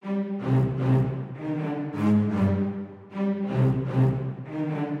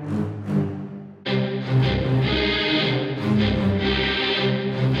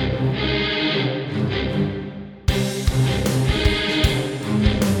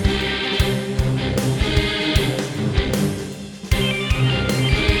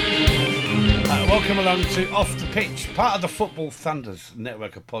welcome along to Off the Pitch, part of the Football Thunders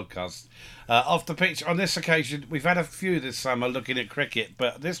network of podcasts. Off the Pitch, on this occasion, we've had a few this summer looking at cricket,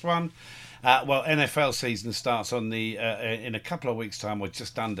 but this one, NFL season starts on in a couple of weeks' time, or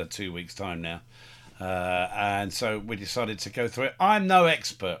just under 2 weeks' time now. And so we decided to go through it. I'm no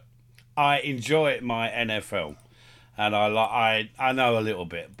expert. I enjoy my NFL, and I know a little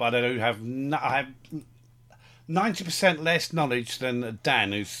bit, but I have 90% less knowledge than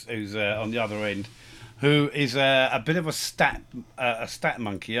Dan, who's on the other end, who is a bit of a stat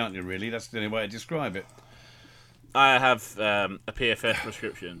monkey, aren't you? Really, that's the only way to describe it. I have a PFF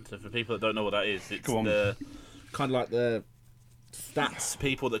prescription. So for people that don't know what that is, it's the kind of like the stats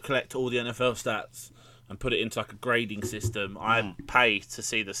people that collect all the NFL stats and put it into like a grading system. I pay to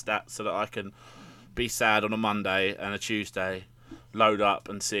see the stats so that I can be sad on a Monday and a Tuesday, load up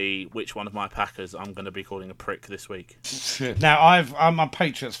and see which one of my Packers I'm going to be calling a prick this week. Now, I'm a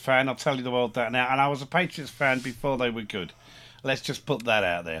Patriots fan, I'll tell you the world that now, and I was a Patriots fan before they were good. Let's just put that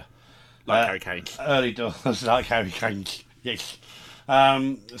out there. Like Harry Kane. Early doors, like Harry Kane, yes.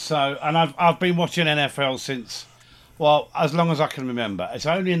 And I've been watching NFL since, well, as long as I can remember. It's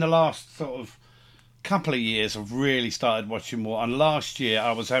only in the last sort of couple of years I've really started watching more, and last year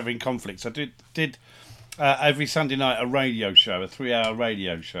I was having conflicts. I did every Sunday night a 3-hour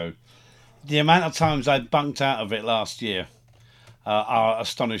radio show. The amount of times I bunked out of it last year are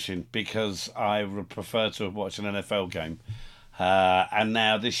astonishing, because I would prefer to have watched an NFL game. And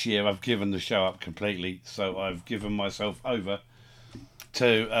now this year I've given the show up completely, so I've given myself over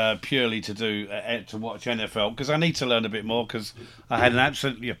to purely to watch NFL, because I need to learn a bit more, because I had an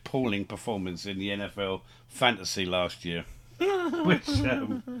absolutely appalling performance in the NFL fantasy last year. Which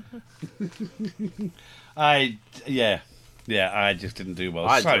I just didn't do well.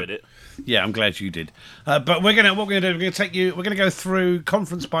 I enjoyed it. Yeah, I'm glad you did. But what we're gonna go through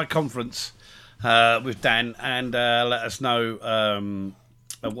conference by conference with Dan, and let us know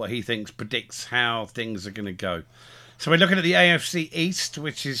what he predicts how things are going to go. So we're looking at the AFC East,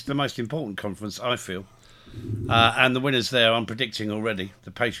 which is the most important conference, I feel. And the winners there, I'm predicting already,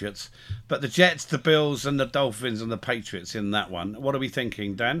 the Patriots. But the Jets, the Bills, and the Dolphins and the Patriots in that one. What are we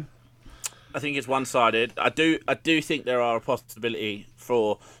thinking, Dan? I think it's one-sided. I do think there are a possibility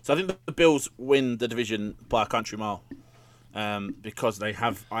for... So I think the Bills win the division by a country mile, because they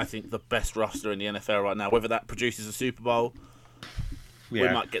have, I think, the best roster in the NFL right now. Whether that produces a Super Bowl, we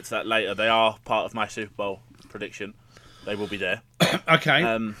might get to that later. They are part of my Super Bowl prediction. They will be there.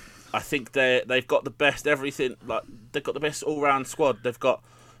 Okay. I think they've got the best everything. Like, they've got the best all-round squad. They've got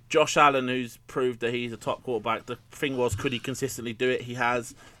Josh Allen, who's proved that he's a top quarterback. The thing was, could he consistently do it? He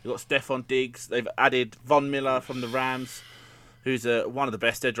has. They've got Stephon Diggs. They've added Von Miller from the Rams, who's one of the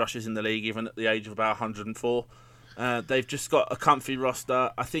best edge rushers in the league, even at the age of about 104. They've just got a comfy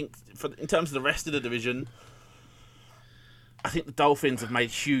roster. I think, in terms of the rest of the division, I think the Dolphins have made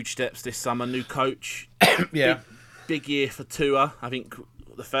huge steps this summer. New coach. Yeah. Big year for Tua. I think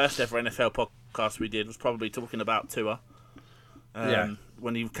the first ever NFL podcast we did was probably talking about Tua.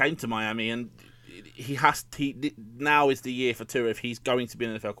 When he came to Miami, and now is the year for Tua. If he's going to be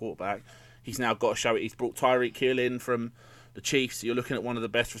an NFL quarterback, he's now got to show it. He's brought Tyreek Hill in from the Chiefs. You're looking at one of the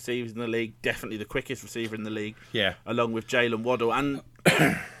best receivers in the league, definitely the quickest receiver in the league. Yeah, along with Jalen Waddle, and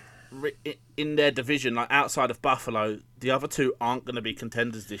in their division, like outside of Buffalo, the other two aren't going to be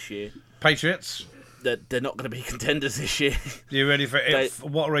contenders this year. Patriots. They're not going to be contenders this year. You ready for it? For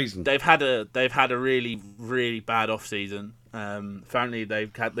what reason? They've had a really, really bad off season. Apparently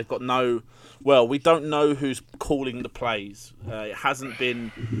they've got no. Well, we don't know who's calling the plays. It hasn't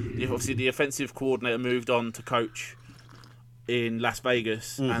been. Obviously, the offensive coordinator moved on to coach in Las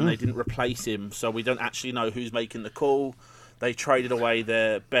Vegas, and they didn't replace him, so we don't actually know who's making the call. They traded away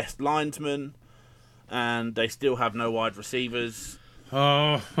their best linesman, and they still have no wide receivers.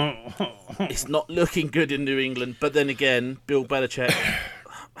 It's not looking good in New England, but then again, Bill Belichick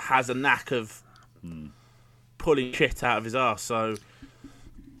has a knack of pulling shit out of his arse. So,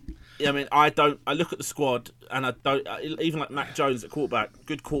 I mean, I look at the squad, and I don't even like Mac Jones at quarterback,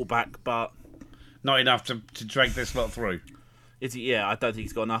 good quarterback, but not enough to drag this lot through. Is he? Yeah, I don't think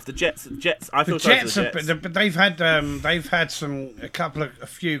he's got enough. The Jets. I feel sorry for the Jets. But they've had a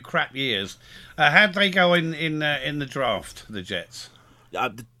few crap years. How'd they go in the draft? The Jets.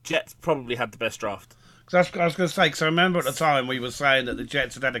 The Jets probably had the best draft. I was going to say, because I remember at the time we were saying that the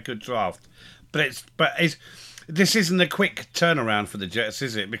Jets had a good draft, but this isn't a quick turnaround for the Jets,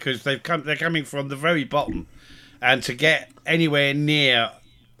 is it? Because they're coming from the very bottom, and to get anywhere near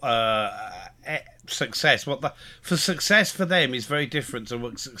success, success for them is very different to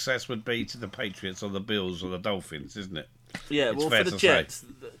what success would be to the Patriots or the Bills or the Dolphins, isn't it? Yeah, well, for the Jets,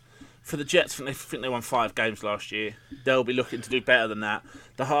 For the Jets, I think they won 5 games last year. They'll be looking to do better than that.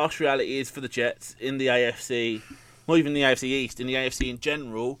 The harsh reality is for the Jets in the AFC, not even the AFC East, in the AFC in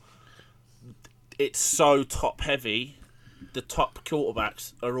general, it's so top heavy. The top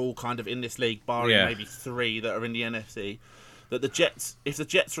quarterbacks are all kind of in this league, barring maybe 3 that are in the NFC. That the Jets, if the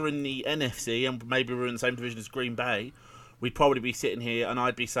Jets are in the NFC and maybe we're in the same division as Green Bay, we'd probably be sitting here and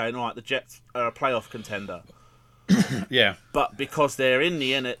I'd be saying, all right, the Jets are a playoff contender. Yeah. But because they're in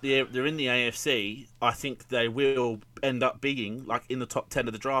the AFC, I think they will end up being like in the top 10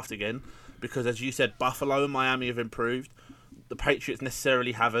 of the draft again. Because as you said, Buffalo and Miami have improved. The Patriots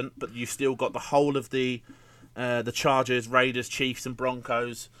necessarily haven't, but you've still got the whole of the Chargers, Raiders, Chiefs, and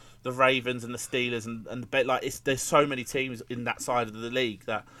Broncos, the Ravens and the Steelers, there's so many teams in that side of the league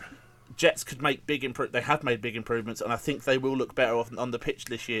that Jets could make big They have made big improvements, and I think they will look better on the pitch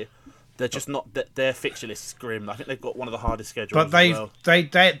this year. They're just not. Their fixture list is grim. I think they've got one of the hardest schedules. But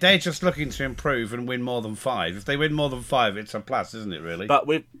they're just looking to improve and win more than 5. If they win more than 5, it's a plus, isn't it? Really. But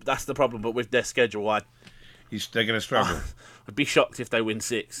that's the problem. But with their schedule, they're going to struggle. I'd be shocked if they win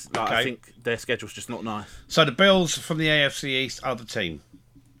 6. Okay. I think their schedule's just not nice. So the Bills from the AFC East are the team.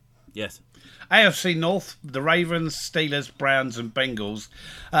 Yes. AFC North, the Ravens, Steelers, Browns, and Bengals.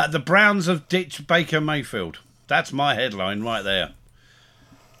 The Browns have ditched Baker Mayfield. That's my headline right there.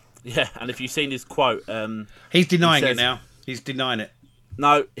 Yeah, and if you've seen his quote... he's denying it now. He's denying it.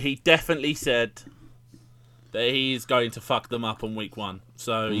 No, he definitely said that he's going to fuck them up on week 1.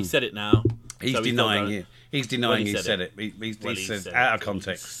 So he said it now. He's denying it. He's denying he said it. He says out of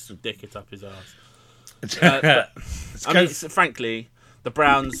context. Stick it up his arse. Frankly, the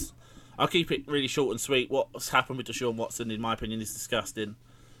Browns... I'll keep it really short and sweet. What's happened with Deshaun Watson, in my opinion, is disgusting.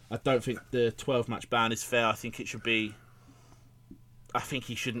 I don't think the 12-match ban is fair. I think he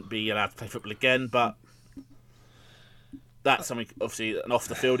shouldn't be allowed to play football again, but that's something, obviously, an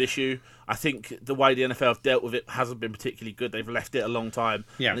off-the-field issue. I think the way the NFL have dealt with it hasn't been particularly good. They've left it a long time.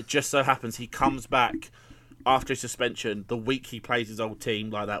 Yeah. And it just so happens he comes back after his suspension the week he plays his old team.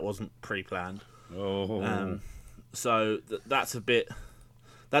 Like, that wasn't pre-planned. Oh. So that's a bit...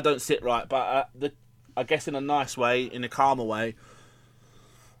 That don't sit right. But I guess in a nice way, in a calmer way,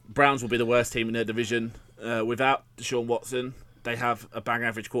 Browns will be the worst team in their division. Without Deshaun Watson, they have a bang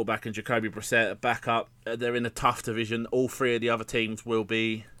average quarterback in Jacoby Brissett, a backup. They're in a tough division. All 3 of the other teams will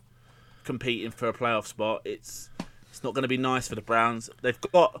be competing for a playoff spot. It's not going to be nice for the Browns.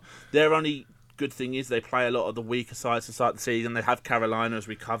 Their only good thing is they play a lot of the weaker sides to start the season. They have Carolina, as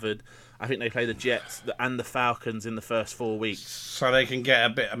we covered. I think they play the Jets and the Falcons in the first 4 weeks. So they can get a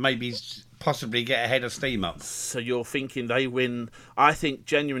bit, maybe possibly get ahead of steam up. So you're thinking they win... I think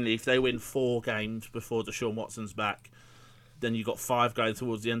genuinely if they win 4 games before Deshaun Watson's back, then you've got 5 going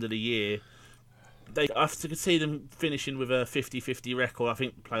towards the end of the year. I could see them finishing with a 50-50 record. I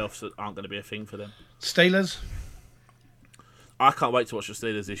think playoffs aren't going to be a thing for them. Steelers? I can't wait to watch the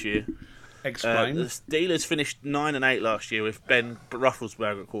Steelers this year. Explain. The Steelers finished 9-8 last year with Ben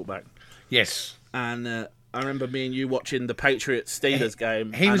Roethlisberger at quarterback. Yes. And I remember me and you watching the Patriots-Steelers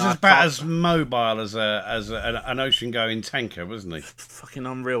game. He was about as mobile as an ocean-going tanker, wasn't he? Fucking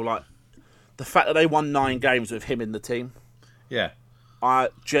unreal. Like, the fact that they won 9 games with him in the team. Yeah. I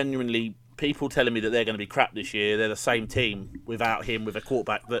genuinely... People telling me that they're going to be crap this year, they're the same team without him, with a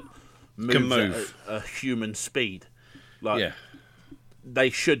quarterback that moves at a human speed. Like, they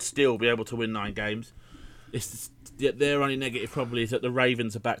should still be able to win 9 games. Their only negative probably is that the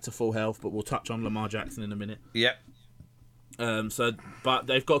Ravens are back to full health, but we'll touch on Lamar Jackson in a minute. Yep. But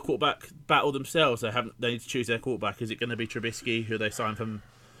they've got a quarterback battle themselves. They need to choose their quarterback. Is it going to be Trubisky, who they signed from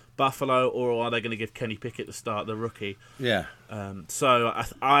Buffalo, or are they going to give Kenny Pickett the start, the rookie? Yeah. So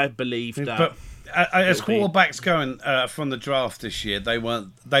I believe that. But as quarterbacks going from the draft this year, they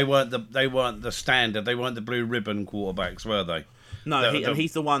weren't the standard. They weren't the blue ribbon quarterbacks, were they? No,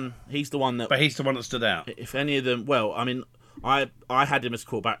 he's the one. He's the one that. But he's the one that stood out. If any of them, well, I mean, I had him as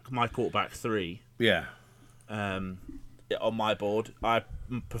quarterback. My quarterback 3. Yeah. On my board, I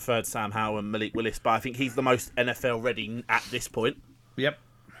preferred Sam Howell and Malik Willis, but I think he's the most NFL ready at this point. Yep.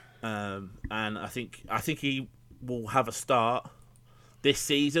 And I think he will have a start this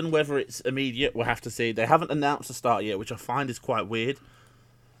season. Whether it's immediate, we'll have to see. They haven't announced a start yet, which I find is quite weird.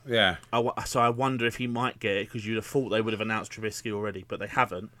 Yeah. So I wonder if he might get it, because you'd have thought they would have announced Trubisky already, but they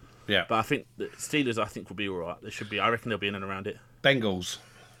haven't. Yeah. But I think the Steelers, will be all right. They should be. I reckon they'll be in and around it. Bengals.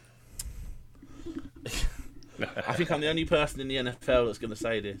 I think I'm the only person in the NFL that's going to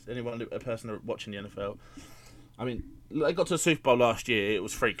say this. A person watching the NFL. I mean, they got to the Super Bowl last year. It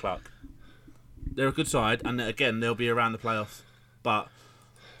was freak luck. They're a good side, and again, they'll be around the playoffs. But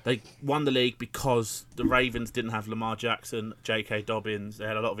They won the league because the Ravens didn't have Lamar Jackson, J.K. Dobbins. They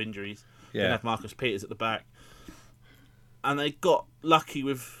had a lot of injuries. Yeah. Didn't have Marcus Peters at the back. And they got lucky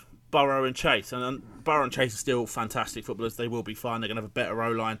with Burrow and Chase. And Burrow and Chase are still fantastic footballers. They will be fine. They're going to have a better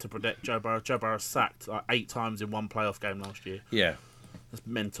O-line to protect Joe Burrow. Joe Burrow sacked like 8 times in one playoff game last year. Yeah. That's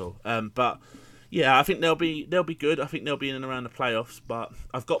mental. But yeah, I think they'll be good. I think they'll be in and around the playoffs. But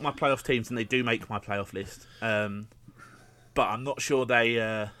I've got my playoff teams, and they do make my playoff list. But I'm not sure they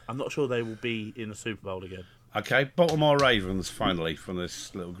will be in the Super Bowl again. Okay, Baltimore Ravens finally from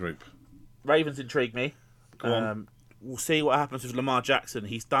this little group. Ravens intrigue me. Go on. We'll see what happens with Lamar Jackson.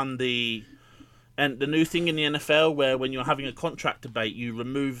 He's done the new thing in the NFL where when you're having a contract debate, you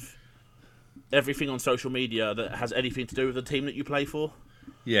remove everything on social media that has anything to do with the team that you play for.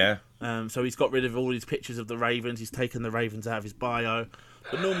 Yeah. So he's got rid of all these pictures of the Ravens. He's taken the Ravens out of his bio.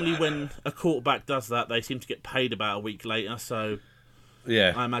 But normally when a quarterback does that, they seem to get paid about a week later. So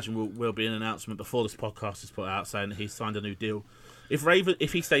Yeah. I imagine will be an announcement before this podcast is put out saying that he's signed a new deal.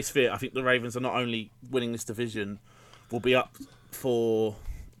 If he stays fit, I think the Ravens are not only winning this division, will be up for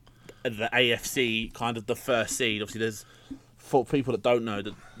the AFC, kind of the first seed. Obviously, there's, for people that don't know,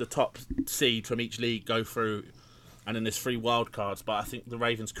 the top seed from each league go through, and then there's 3 wild cards. But I think the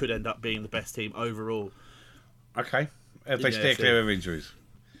Ravens could end up being the best team overall. Okay. If they steer clear of injuries,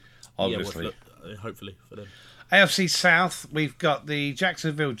 obviously. Yeah, hopefully for them. AFC South, we've got the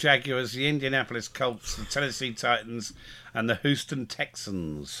Jacksonville Jaguars, the Indianapolis Colts, the Tennessee Titans, and the Houston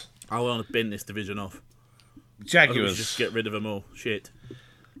Texans. I want to bin this division off. Jaguars. Just get rid of them all. Shit.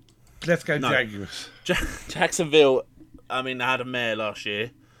 Let's go Jaguars. Jacksonville, I mean, they had a mayor last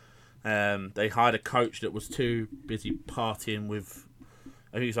year. They hired a coach that was too busy partying with,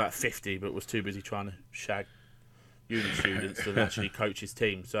 I think he was like 50, but was too busy trying to shag uni students to actually coach his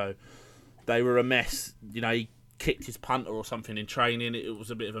team. So they were a mess. You know, he kicked his punter or something in training. It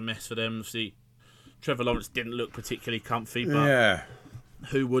was a bit of a mess for them. See, Trevor Lawrence didn't look particularly comfy, but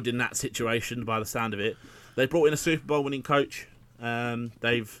who would in that situation, by the sound of it? They brought in a Super Bowl winning coach.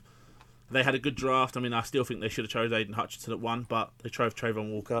 They had a good draft. I mean, I still think they should have chose Aiden Hutchinson at 1, but they chose Trayvon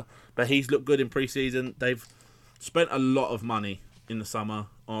Walker. But he's looked good in preseason. They've spent a lot of money in the summer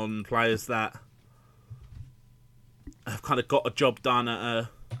on players that have kind of got a job done at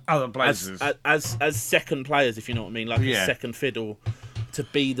other places as second players, if you know what I mean, like a second fiddle to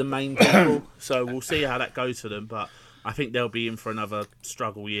be the main people. So we'll see how that goes for them, but I think they'll be in for another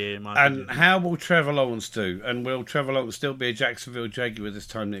struggle year. In my opinion. How will Trevor Lawrence do? And will Trevor Lawrence still be a Jacksonville Jaguar this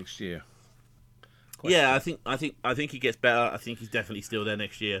time next year? Yeah, I think he gets better. I think he's definitely still there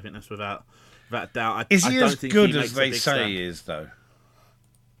next year. I think that's without a doubt. Is he as good as they say he is, though?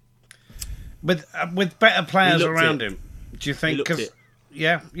 With better players around him, do you think?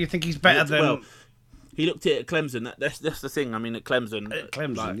 You think he's better than? Well, he looked at Clemson. That's the thing. I mean, at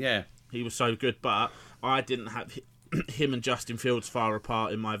Clemson, he was so good, but I didn't have him and Justin Fields far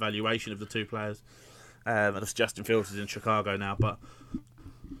apart in my evaluation of the two players. That's Justin Fields is in Chicago now, but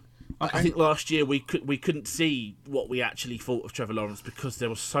I think last year we couldn't see what we actually thought of Trevor Lawrence because there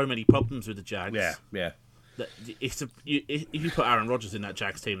were so many problems with the Jags. Yeah. That if you put Aaron Rodgers in that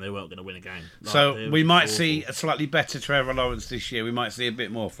Jags team, they weren't going to win a game. So we might see a slightly better Trevor Lawrence this year. We might see a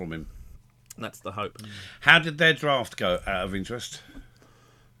bit more from him. That's the hope. How did their draft go, out of interest?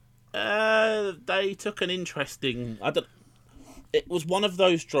 They took an interesting... It was one of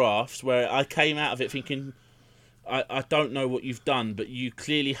those drafts where I came out of it thinking, I don't know what you've done, but you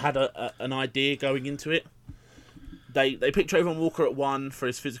clearly had an idea going into it. They picked Trayvon Walker at 1 for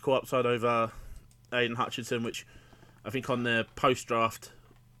his physical upside over Aiden Hutchinson, which I think on the post-draft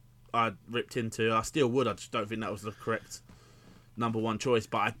I ripped into. I still would. I just don't think that was the correct number 1 choice.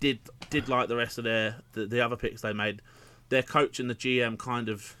 But I did like the rest of the other picks they made. Their coach and the GM kind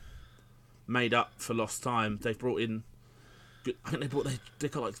of made up for lost time. They brought in... I think they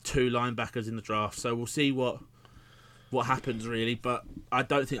got like 2 linebackers in the draft. So we'll see what happens really. But I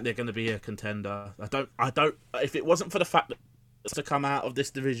don't think they're going to be a contender. I don't. If it wasn't for the fact that to come out of this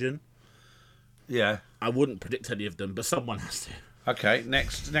division... Yeah, I wouldn't predict any of them, but someone has to. Okay,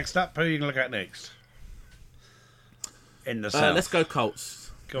 next up, who are you going to look at next? In the South. Let's go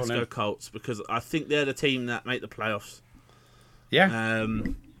Colts. Let's go Colts, because I think they're the team that make the playoffs. Yeah?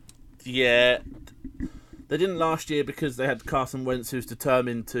 Yeah. They didn't last year because they had Carson Wentz, who's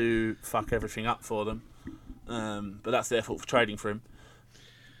determined to fuck everything up for them. But that's their fault for trading for him.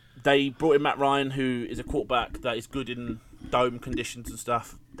 They brought in Matt Ryan, who is a quarterback that is good in dome conditions and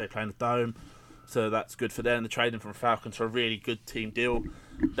stuff. They play in a dome. So that's good for them. They're trading from Falcons for a really good team deal.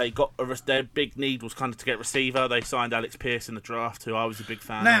 They got their big need was kind of to get receiver. They signed Alex Pierce in the draft, who I was a big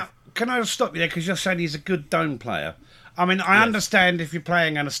fan of. Now, can I stop you there? Because you're saying he's a good dome player. I mean, I understand if you're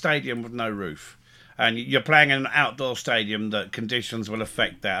playing in a stadium with no roof, and you're playing in an outdoor stadium, that conditions will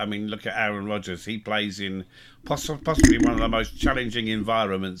affect that. I mean, look at Aaron Rodgers. He plays in possibly one of the most challenging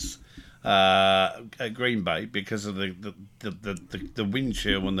environments at Green Bay because of the wind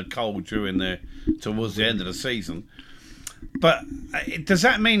chill and the cold towards the end of the season. But does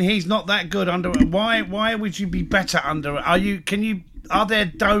that mean he's not that good under? Why would you be better under? Are there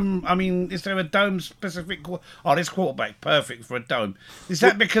dome? I mean, is there a dome specific? This quarterback perfect for a dome. Is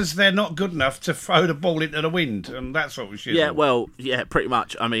that because they're not good enough to throw the ball into the wind and that sort of shit? Yeah, well, yeah, pretty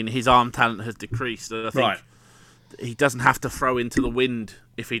much. I mean, his arm talent has decreased. I think he doesn't have to throw into the wind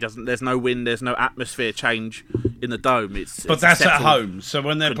if he doesn't. There's no wind. There's no atmosphere change in the dome. But that's at home. So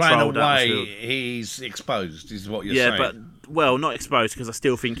when they're playing away, atmosphere. He's exposed. Is what you're saying? Yeah, but not exposed because I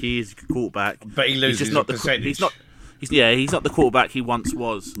still think he is a good quarterback. But he loses just not percentage. He's not the quarterback he once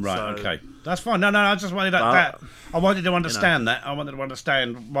was. Right. So. Okay. That's fine. No. I just wanted that. I wanted to understand that. I wanted to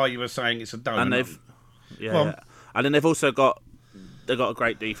understand why you were saying it's a dome. And and then they've also got a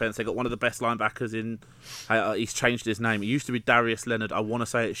great defense. They got one of the best linebackers in. He's changed his name. It used to be Darius Leonard. I want to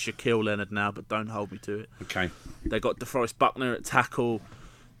say it's Shaquille Leonard now, but don't hold me to it. Okay. They got DeForest Buckner at tackle.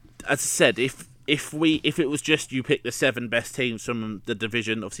 As I said, if it was just you pick the 7 best teams from the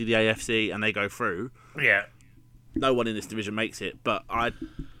division, obviously the AFC, and they go through. Yeah. No one in this division makes it, but I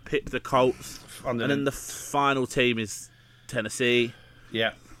picked the Colts, and then the final team is Tennessee.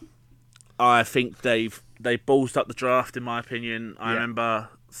 Yeah. I think they ballsed up the draft, in my opinion. I remember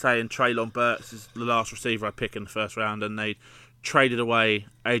saying Treylon Burks is the last receiver I picked in the first round, and they traded away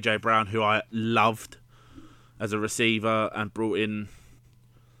A.J. Brown, who I loved as a receiver, and brought in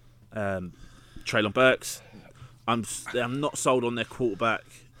Treylon Burks. I'm not sold on their quarterback,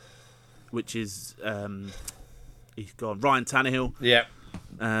 which is he's gone. Ryan Tannehill. Yeah.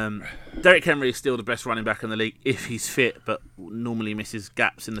 Derrick Henry is still the best running back in the league if he's fit, but normally misses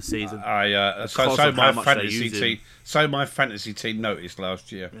gaps in the season. So my fantasy team noticed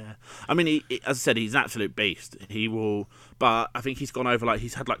last year. Yeah, I mean, as I said, he's an absolute beast. He will, but I think he's gone over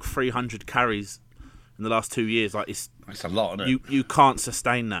he's had 300 carries in the last 2 years. It's a lot, isn't it? You can't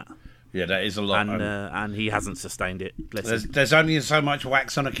sustain that. Yeah, that is a lot, and he hasn't sustained it. There's only so much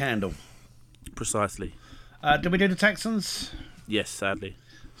wax on a candle. Precisely. Did we do the Texans? Yes, sadly.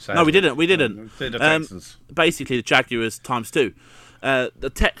 No, we didn't. The Texans. Basically, the Jaguars ×2. The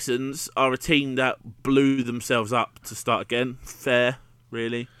Texans are a team that blew themselves up to start again. Fair,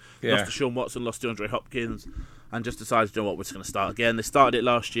 really. Yeah. Lost to Deshaun Watson, lost to DeAndre Hopkins, and just decided, we're just going to start again. They started it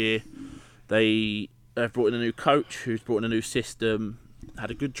last year. They've brought in a new coach who's brought in a new system, had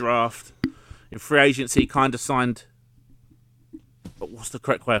a good draft. In free agency, kind of signed... What's the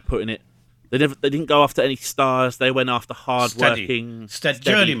correct way of putting it? They didn't go after any stars. They went after hard-working,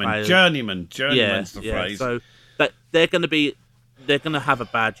 journeyman. Journeyman's the phrase. So they're going to have a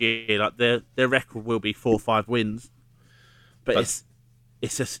bad year. Their record will be 4 or 5 wins, but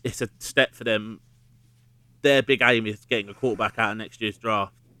it's a step for them. Their big aim is getting a quarterback out of next year's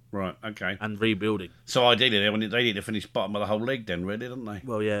draft. Right. Okay. And rebuilding. So ideally, they need to finish bottom of the whole league, then, really, don't they?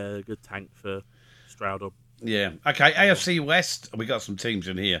 Well, yeah, a good tank for Stroud. Yeah. Okay. AFC West. We got some teams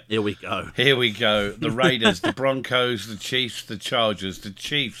in here. Here we go. The Raiders, the Broncos, the Chiefs, the Chargers. The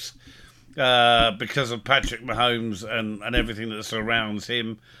Chiefs, because of Patrick Mahomes and everything that surrounds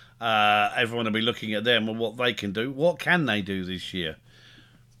him, everyone will be looking at them and what they can do. What can they do this year?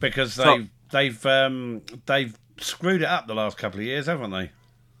 Because they've screwed it up the last couple of years, haven't they?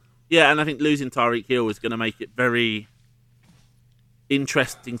 Yeah, and I think losing Tyreek Hill is going to make it very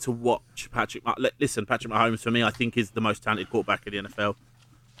interesting to watch. Patrick Mahomes, for me, I think is the most talented quarterback in the NFL.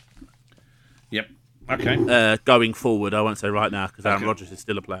 Yep. Okay. Going forward, I won't say right now because Aaron Rodgers is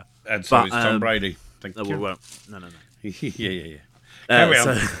still a player. And so is Tom Brady. Thank you. We won't. No. Yeah. Carry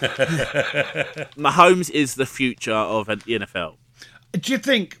on. Mahomes is the future of the NFL. Do you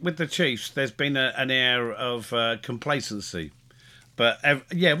think with the Chiefs there's been an air of complacency? But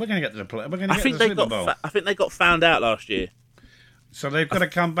we're going to get to the play. We're going to get to the Super Bowl. I think they got found out last year. So they've got to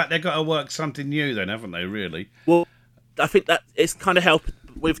come back. They've got to work something new, then, haven't they? Really? Well, I think that it's kind of helped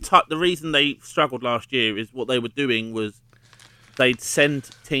with the reason they struggled last year is what they were doing was they'd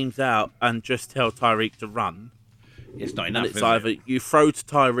send teams out and just tell Tyreek to run. It's not enough. And it's either you throw to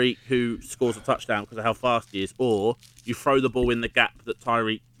Tyreek who scores a touchdown because of how fast he is, or you throw the ball in the gap that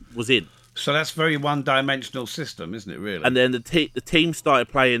Tyreek was in. So that's very one-dimensional system, isn't it? Really. And then the team started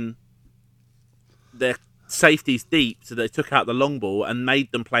playing their safeties deep, so they took out the long ball and made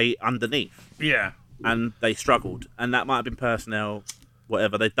them play underneath. Yeah. And they struggled, and that might have been personnel,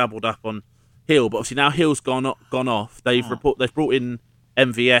 whatever. They doubled up on Hill, but obviously now Hill's gone off. They've brought in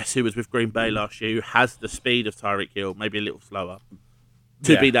MVS, who was with Green Bay last year, who has the speed of Tyreek Hill, maybe a little slower,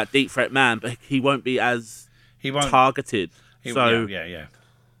 to be that deep threat man, but he won't be as targeted. Yeah.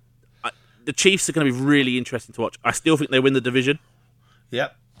 The Chiefs are going to be really interesting to watch. I still think they win the division.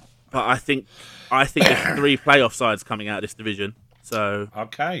 Yep. But I think there's 3 playoff sides coming out of this division. So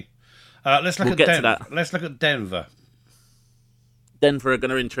okay, let's look at Denver. Let's look at Denver. Denver are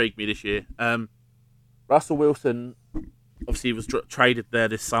going to intrigue me this year. Russell Wilson obviously was traded there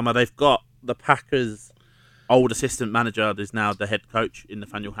this summer. They've got the Packers' old assistant manager is now the head coach in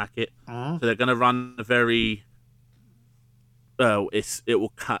Nathaniel Hackett. So they're going to run a very it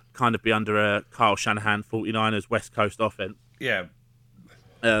will kind of be under a Kyle Shanahan 49ers West Coast offense. Yeah.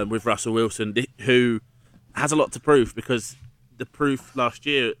 With Russell Wilson, who has a lot to prove, because the proof last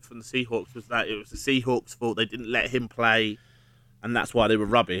year from the Seahawks was that it was the Seahawks' fault. They didn't let him play, and that's why they were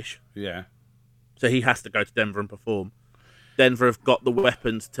rubbish. Yeah. So he has to go to Denver and perform. Denver have got the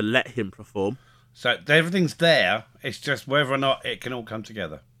weapons to let him perform. So everything's there. It's just whether or not it can all come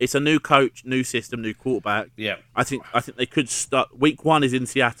together. It's a new coach, new system, new quarterback. Yeah. I think they could start. Week 1 is in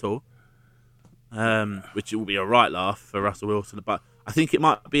Seattle, which will be a right laugh for Russell Wilson. But I think it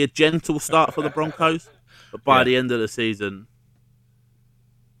might be a gentle start for the Broncos. But by the end of the season,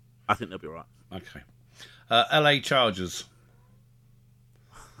 I think they'll be all right. Okay. LA Chargers.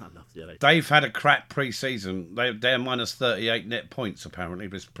 I love the LA. They've had a crap pre-season. They're minus 38 net points, apparently,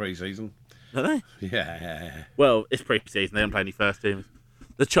 this pre-season. Are they? Yeah. Well, it's pre-season. They don't play any first teams.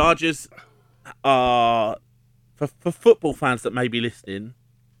 The Chargers are, for football fans that may be listening,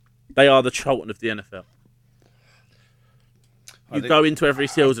 they are the Charlton of the NFL. You go into every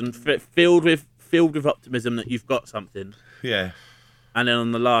season filled with optimism that you've got something. Yeah. And then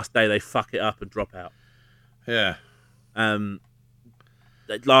on the last day, they fuck it up and drop out. Yeah.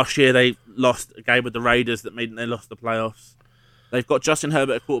 Last year, they lost a game with the Raiders that made they lost the playoffs. They've got Justin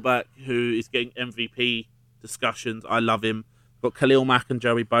Herbert, a quarterback, who is getting MVP discussions. I love him. Got Khalil Mack and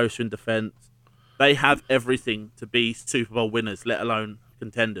Joey Bosa in defence. They have everything to be Super Bowl winners, let alone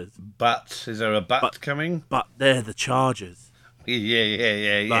contenders. But is there a but coming? But they're the Chargers.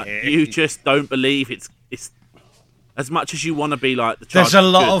 Yeah. Like, you just don't believe it's as much as you want to be like the Chargers. There's a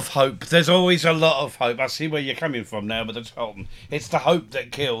lot of hope. There's always a lot of hope. I see where you're coming from now with the Charlton. It's the hope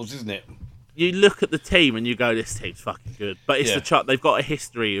that kills, isn't it? You look at the team and you go, this team's fucking good. But it's the they've got a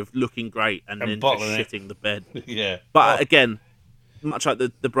history of looking great and then just shitting the bed. Yeah. But again, much like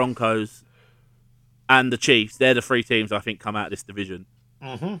the Broncos and the Chiefs, they're the 3 teams I think come out of this division.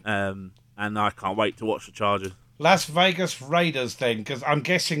 Mm-hmm. And I can't wait to watch the Chargers. Las Vegas Raiders then, because I'm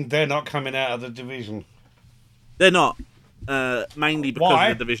guessing they're not coming out of the division. They're not. Mainly because Why?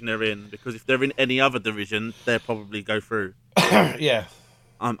 of the division they're in. Because if they're in any other division, they'll probably go through. Yeah.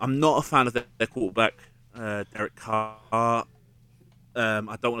 I'm not a fan of their quarterback, Derek Carr. I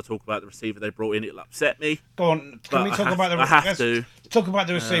don't want to talk about the receiver they brought in. It'll upset me. Go on. Can we talk about the? I have to talk about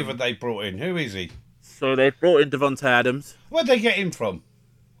the receiver they brought in. Who is he? So they brought in Devontae Adams. Where'd they get him from?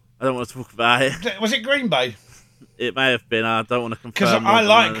 I don't want to talk about it. Was it Green Bay? It may have been. I don't want to confirm. Because I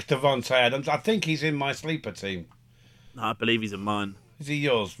like Devontae Adams. I think he's in my sleeper team. No, I believe he's in mine. Is he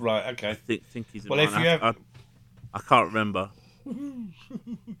yours? Right. Okay. I think he's in well, mine. If you have... I can't remember.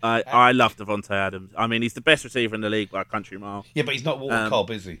 I love Devontae Adams. I mean, he's the best receiver in the league by a country mile. Yeah, but he's not Walter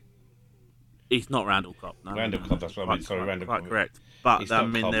Cobb, is he? He's not Randall Cobb. No, Randall Cobb, that's what I mean. Sorry, Randall Cobb. Quite correct. But I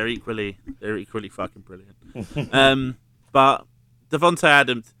mean, Cobb. they're equally fucking brilliant. But Devontae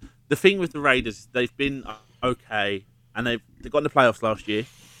Adams, the thing with the Raiders, they've been okay, and they got in the playoffs last year.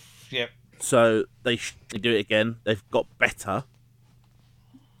 Yep. So they should do it again. They've got better,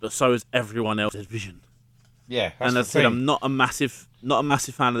 but so has everyone else's vision. Yeah, that's and as I said, I'm not a massive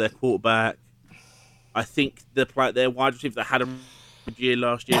fan of their quarterback. I think their wide receiver that had a good year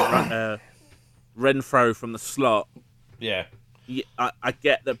last year, Renfro from the slot. Yeah. I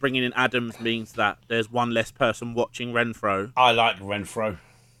get that bringing in Adams means that there's one less person watching Renfro. I like Renfro.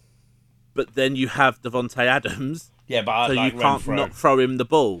 But then you have Devontae Adams. Yeah, but I like Renfro. So you can't not throw him the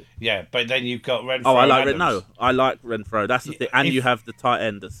ball. Yeah, but then you've got Renfro. Oh, I like Adams. No, I like Renfro. That's the thing. And you have the tight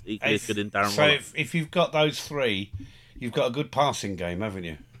end that's equally as good in Darren Waller. So if you've got those 3, you've got a good passing game, haven't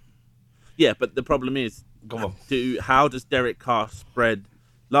you? Yeah, but the problem is, go on. How does Derek Carr spread?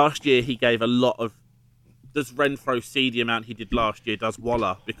 Last year he gave a lot of. Does Renfro see the amount he did last year? Does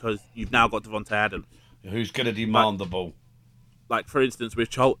Waller? Because you've now got Devontae Adams, who's going to demand the ball. Like for instance, with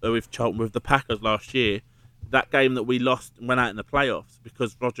Charlton, with the Packers last year, that game that we lost and went out in the playoffs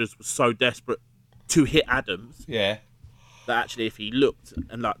because Rodgers was so desperate to hit Adams. Yeah. That actually, if he looked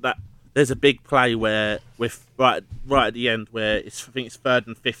and like that, there's a big play where with right at the end where I think it's 3rd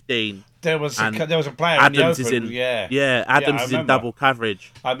and 15. There was And a player Adams in is the in open. Yeah, Adams I is in remember. double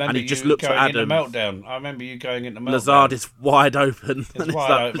coverage, I remember and he you just looks at going into Adams. meltdown. I remember you going into meltdown. Lazard is wide open. It's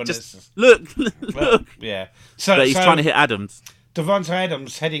wide open. Look. Yeah. So But he's trying to hit Adams. Devontae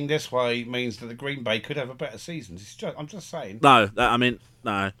Adams heading this way means that the Green Bay could have a better season. I'm just saying. No.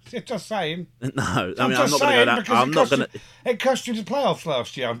 Just saying. No. I mean, I'm not just going to go saying that. I'm not going to. It cost you the playoffs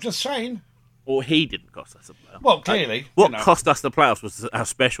last year. I'm just saying. Or he didn't cost us the playoffs. Well, clearly. What cost us the playoffs was our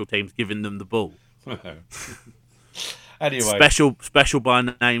special teams giving them the ball. Anyway. Special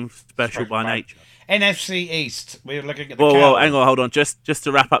by name, special by nature. NFC East. We're looking at the Whoa, hang on, hold on. Just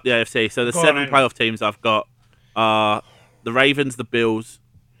to wrap up the AFC. So the Go 7 on, playoff teams I've got are the Ravens, the Bills,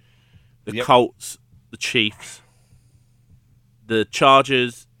 the Colts, the Chiefs, the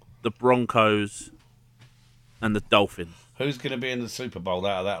Chargers, the Broncos, and the Dolphins. Who's going to be in the Super Bowl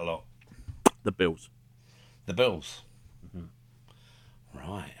out of that lot? The Bills. The Bills. Mm-hmm.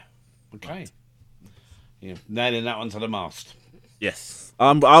 Right. Okay. You're nailing that one to the mast. Yes.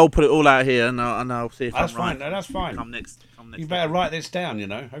 I'll put it all out here and I'll see if that's I'm fine. right. No, that's fine. Come next. You better write this down,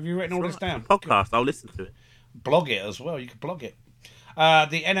 Have you written all this down? Podcast. I'll listen to it. Blog it as well. You can blog it.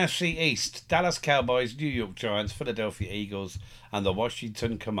 The NFC East. Dallas Cowboys, New York Giants, Philadelphia Eagles, and the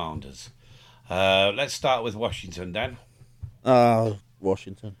Washington Commanders. Let's start with Washington, Dan.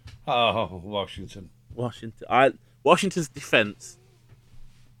 Washington. Oh, Washington. Washington's defence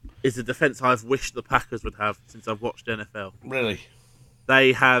is the defence I've wished the Packers would have since I've watched NFL. Really?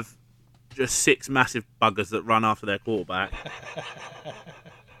 They have just 6 massive buggers that run after their quarterback.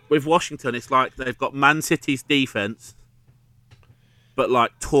 With Washington, it's like they've got Man City's defence, but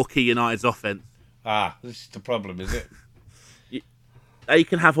like Torquay United's offence. This is the problem, is it? They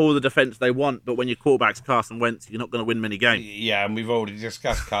can have all the defence they want, but when your quarterback's Carson Wentz, you're not going to win many games. Yeah, and we've already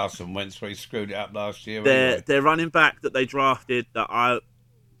discussed Carson Wentz, where he screwed it up last year. Their running back that they drafted that I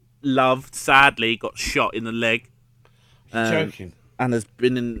loved, sadly, got shot in the leg. Joking. And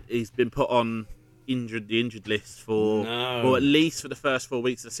he's been put on the injured list for at least for the first 4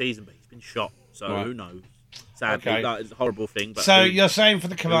 weeks of the season, but he's been shot. So Who knows? Sadly, that is a horrible thing. But so you're saying for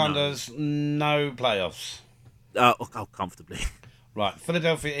the Commanders, no playoffs? Comfortably. Right,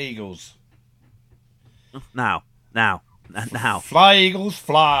 Philadelphia Eagles. Now. Fly, Eagles,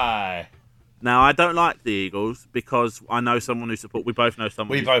 fly. Now, I don't like the Eagles because I know someone who support. We both know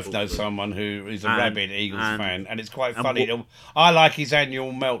someone. We both know someone who is a rabid Eagles fan, and it's quite funny. I like his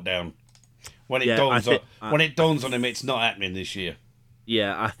annual meltdown when it dawns on him. It's not happening this year.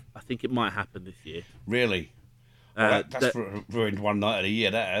 Yeah, I think it might happen this year. Really? Well, that's ruined one night of the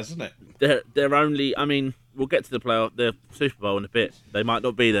year, that hasn't it? They're only. I mean, we'll get to the Super Bowl in a bit. They might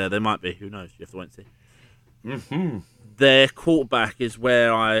not be there. They might be. Who knows? You have to wait and see. Mm-hmm. Their quarterback is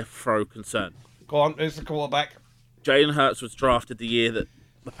where I throw concern. Go on, who's the quarterback? Jalen Hurts was drafted the year that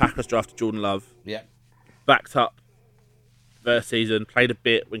the Packers drafted Jordan Love. Yeah. Backed up first season, played a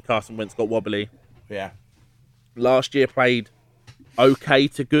bit when Carson Wentz got wobbly. Yeah. Last year played okay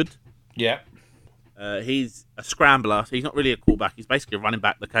to good. Yeah. He's a scrambler, so he's not really a quarterback. He's basically a running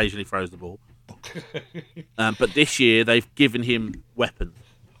back that occasionally throws the ball. But this year they've given him weapons.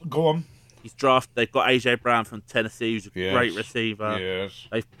 Go on. They've got AJ Brown from Tennessee, who's a great receiver. Yes.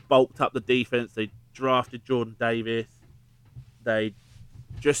 They've bulked up the defense. They drafted Jordan Davis. They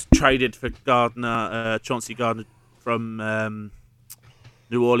just traded for Chauncey Gardner from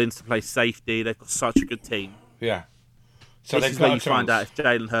New Orleans to play safety. They've got such a good team. Yeah. So this is where you find out if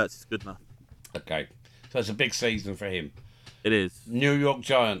Jalen Hurts is good enough. Okay. So it's a big season for him. It is. New York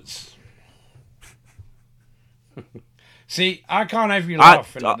Giants. See, I can't have you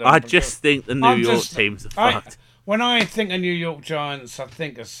laughing at them. I just think the New York teams are fucked. When I think of New York Giants, I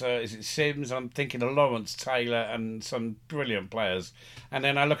think of, is it Sims? I'm thinking of Lawrence Taylor and some brilliant players. And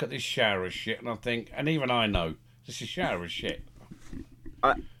then I look at this shower of shit and I think, and even I know, this is shower of shit.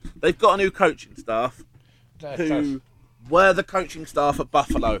 They've got a new coaching staff who were the coaching staff at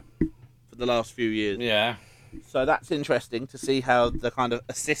Buffalo for the last few years. Yeah. So that's interesting to see how the kind of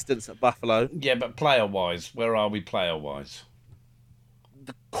assistants at Buffalo. Yeah, but player-wise, where are we player-wise?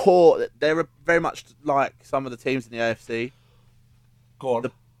 The core, they're very much like some of the teams in the AFC. Go on.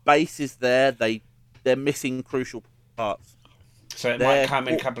 The base is there. They're missing crucial parts. So it might come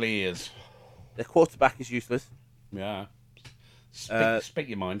in a couple of years. Their quarterback is useless. Yeah. Speak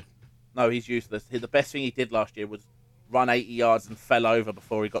your mind. No, he's useless. The best thing he did last year was run 80 yards and fell over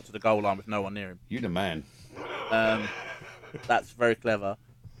before he got to the goal line with no one near him. You the man. That's very clever.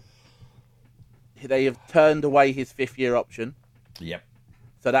 They have turned away his 5th-year option. Yep.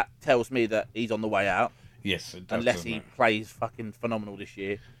 So that tells me that he's on the way out. Yes, it does. Unless he plays fucking phenomenal this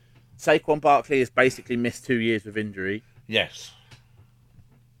year. Saquon Barkley has basically missed 2 years with injury. Yes.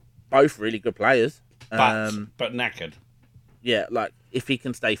 Both really good players. But knackered. Yeah, like, if he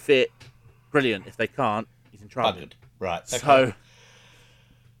can stay fit, brilliant. If they can't, he's in trouble. Buggered. Right. Okay. So,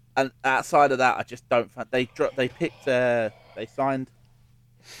 and outside of that, I just don't find... They signed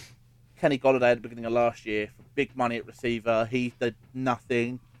Kenny Golladay at the beginning of last year for big money at receiver. He did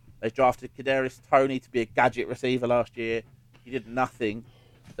nothing. They drafted Kadarius Toney to be a gadget receiver last year. He did nothing.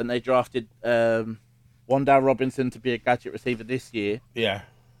 Then they drafted Wan'Dale Robinson to be a gadget receiver this year. Yeah.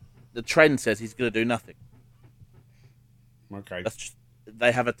 The trend says he's going to do nothing. Okay. That's just,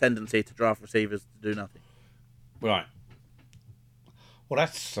 they have a tendency to draft receivers to do nothing. Right. Well,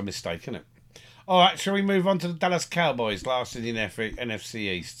 that's a mistake, isn't it? All right, shall we move on to the Dallas Cowboys, last in the NFC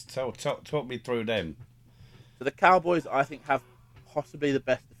East? So, talk me through them. So the Cowboys, I think, have possibly the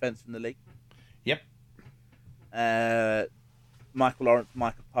best defense in the league. Yep. Michael Lawrence,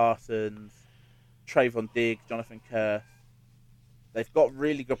 Micah Parsons, Trayvon Diggs, Jonathan Kerr. They've got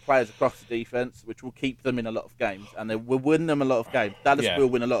really good players across the defense, which will keep them in a lot of games, and they will win them a lot of games. Dallas will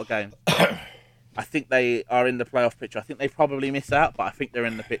win a lot of games. I think they are in the playoff picture. I think they probably miss out, but I think they're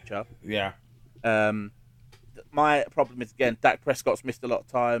in the picture. Yeah. My problem is, again, Dak Prescott's missed a lot of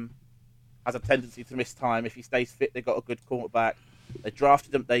time, has a tendency to miss time. If he stays fit, they've got a good quarterback. They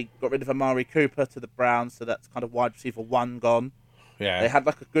drafted him. They got rid of Amari Cooper to the Browns, so that's kind of wide receiver 1 gone. Yeah. They had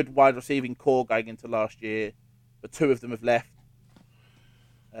like a good wide receiving core going into last year, but 2 of them have left.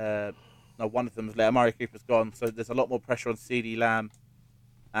 No, 1 of them has left. Amari Cooper's gone, so there's a lot more pressure on CeeDee Lamb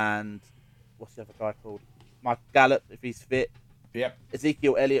and what's the other guy called? Michael Gallup, if he's fit. Yep.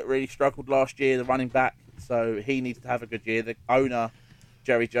 Ezekiel Elliott really struggled last year, the running back, so he needs to have a good year. The owner,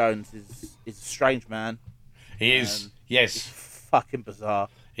 Jerry Jones, is a strange man. He is. Yes. He's fucking bizarre.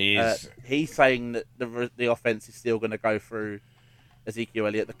 He is. He's saying that the offense is still going to go through Ezekiel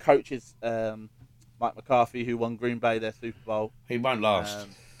Elliott. The coach is Mike McCarthy, who won Green Bay their Super Bowl. He won't last.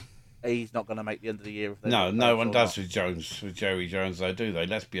 He's not going to make the end of the year. If No one does with Jerry Jones, though, do they?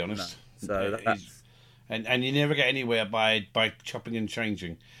 Let's be honest. No. So that's... And you never get anywhere by chopping and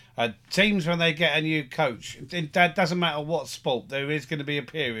changing. Teams, when they get a new coach, that doesn't matter what sport, there is going to be a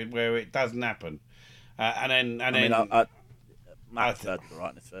period where it doesn't happen. Matt Stafford's all right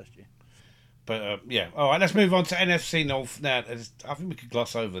in his first year. But, yeah. All right, let's move on to NFC North. Now, I think we could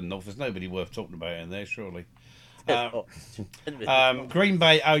gloss over the North. There's nobody worth talking about in there, surely. Green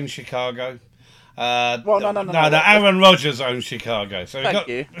Bay owns Chicago. Aaron Rodgers owns Chicago. So we've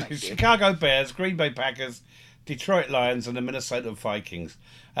got Chicago Bears, Green Bay Packers, Detroit Lions, and the Minnesota Vikings.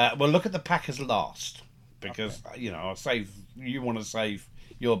 We'll look at the Packers last because I'll save. You want to save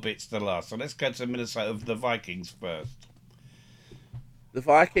your bits to last. So let's go to the Vikings first. The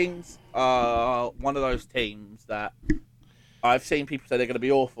Vikings are one of those teams that I've seen people say they're going to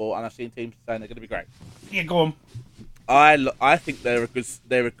be awful, and I've seen teams saying they're going to be great. Yeah, go on. I think they're a good.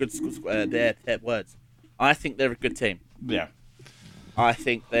 Their words. I think they're a good team. Yeah. I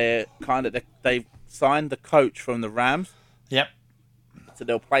think they've signed the coach from the Rams. Yep. So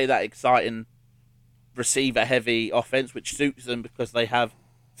they'll play that exciting receiver-heavy offense, which suits them because they have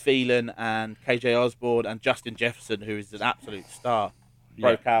Thielen and KJ Osborne and Justin Jefferson, who is an absolute star.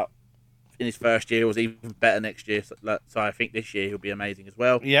 Broke out in his first year, was even better next year. So I think this year he'll be amazing as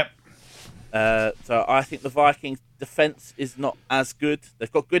well. Yep. So I think the Vikings' defense is not as good.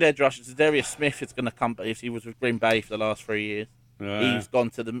 They've got good edge rushers. Darius Smith is going to come, if he was with Green Bay for the last 3 years. He's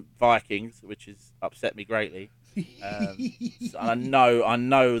gone to the Vikings, which has upset me greatly. So I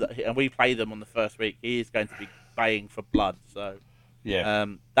know that, and we played them on the first week. He is going to be baying for blood. So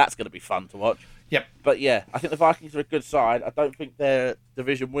that's going to be fun to watch. Yep. But yeah, I think the Vikings are a good side. I don't think they're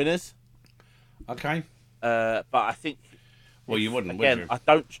division winners. Okay. But I think. Well, you wouldn't, again, would you? I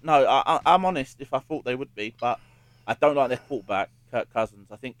don't know. I'm honest if I thought they would be, but I don't like their quarterback, Kirk Cousins.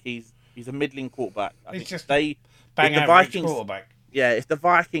 I think he's a middling quarterback. He's just bang average Vikings, quarterback. Yeah, if the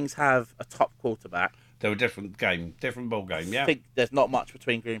Vikings have a top quarterback, they're a different ball game, yeah? I think there's not much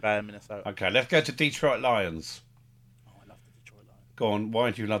between Green Bay and Minnesota. Okay, let's go to Detroit Lions. Oh, I love the Detroit Lions. Go on,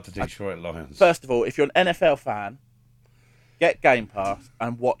 why do you love the Detroit Lions? First of all, if you're an NFL fan, get Game Pass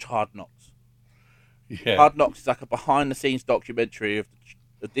and watch Hard Knocks. Yeah. Hard Knocks is like a behind-the-scenes documentary of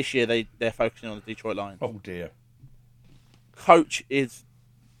this year. They're focusing on the Detroit Lions. Oh dear. Coach is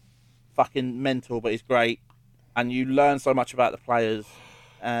fucking mental, but he's great, and you learn so much about the players.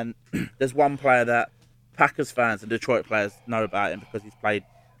 And there's one player that Packers fans and Detroit players know about him because he's played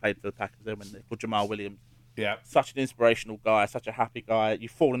for the Packers. They're called Jamal Williams. Yeah. Such an inspirational guy, such a happy guy. You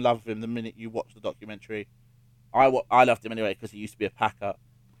fall in love with him the minute you watch the documentary. I loved him anyway because he used to be a Packer,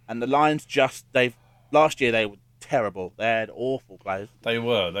 and the Lions last year they were terrible. They had awful players. They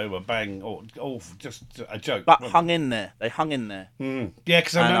were bang, awful, just a joke. But hung in there. They hung in there. Mm. Yeah,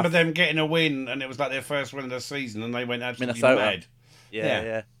 because I remember them getting a win, and it was like their first win of the season, and they went absolutely Minnesota. mad.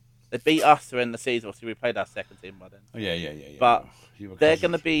 Yeah. They beat us to end the season. Obviously, we played our second team by then. Oh, yeah. But they're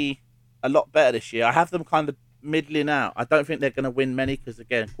going to be a lot better this year. I have them kind of middling out. I don't think they're going to win many because,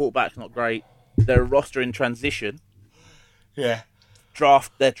 again, quarterback's not great. Their roster in transition. Yeah.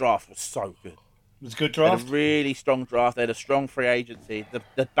 Their draft was so good. It was a good They had draft. a really strong draft. They had a strong free agency.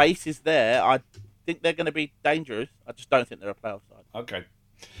 The base is there. I think they're going to be dangerous. I just don't think they're a playoff side. Okay.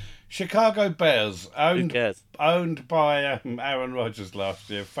 Chicago Bears, Who cares? owned by Aaron Rodgers last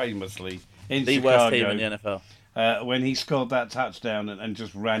year, famously in The Chicago. worst team in the NFL. When he scored that touchdown and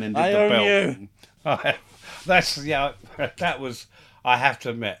just ran and did I the own belt. you. That was, I have to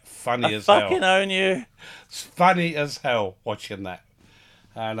admit, funny I as hell. fucking own you. It's funny as hell watching that.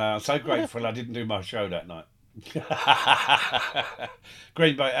 And I'm so grateful I didn't do my show that night.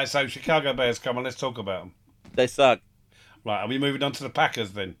 Green Bay, so Chicago Bears, come on, let's talk about them. They suck. Right, are we moving on to the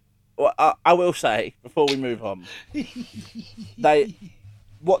Packers then? Well, I will say before we move on, they're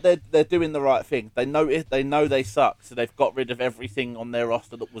doing the right thing. They know they suck, so they've got rid of everything on their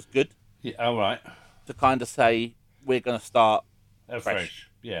roster that was good Yeah, all right. to kind of say we're going to start Fresh.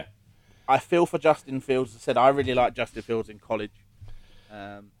 Yeah. I feel for Justin Fields. I said I really liked Justin Fields in college,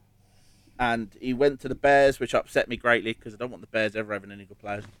 and he went to the Bears, which upset me greatly because I don't want the Bears ever having any good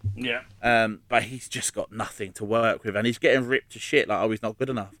players. Yeah. But he's just got nothing to work with, and he's getting ripped to shit like, oh, he's not good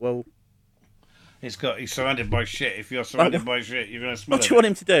enough. Well, He's surrounded by shit. If you're surrounded by shit, you're going to smell what it. do you want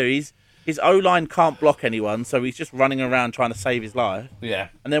him to do? His O-line can't block anyone, so he's just running around trying to save his life. Yeah.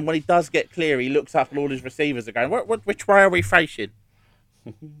 And then when he does get clear, he looks up and all his receivers are going, which way are we facing?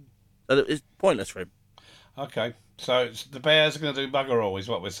 So it's pointless for him. Okay. So the Bears are going to do bugger all, is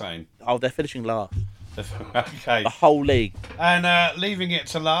what we're saying. Oh, they're finishing last. Okay. The whole league. And leaving it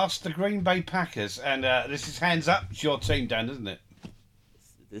to last, the Green Bay Packers. And this is hands up. It's your team, Dan, isn't it?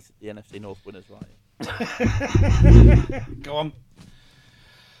 This is the NFC North winners, right? Go on.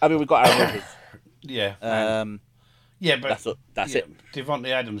 I mean, we've got Aaron Rodgers. Yeah. Yeah, but that's it. Devontae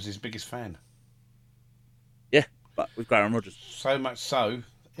Adams is his biggest fan. Yeah, but we've got Aaron Rodgers. So much so,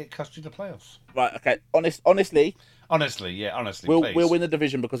 it cost you the playoffs. Right, okay. Honestly, please. we'll win the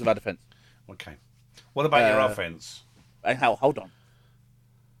division because of our defence. Okay. What about your offense? And hold on.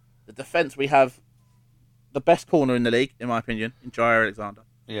 The defence, we have the best corner in the league, in my opinion, in Jair Alexander.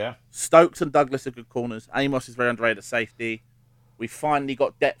 Yeah. Stokes and Douglas are good corners. Amos is very underrated at safety. We finally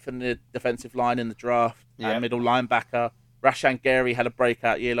got depth in the defensive line in the draft. Yeah. Middle linebacker. Rashan Gary had a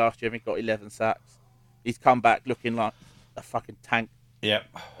breakout year last year. He got 11 sacks. He's come back looking like a fucking tank. Yep.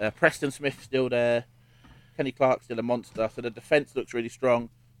 Preston Smith still there. Kenny Clark still a monster. So the defence looks really strong.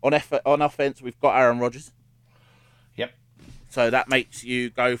 On offense, we've got Aaron Rodgers. Yep. So that makes you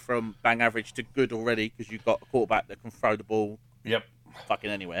go from bang average to good already because you've got a quarterback that can throw the ball Yep. fucking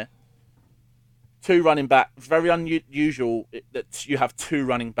anywhere. Two running back. Very unusual that you have two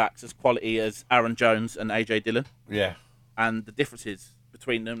running backs as quality as Aaron Jones and AJ Dillon. Yeah. And the differences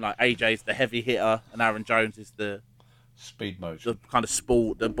between them, like AJ's the heavy hitter and Aaron Jones is the Speed motion. the kind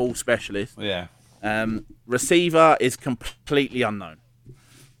of the ball specialist. Yeah. Receiver is completely unknown.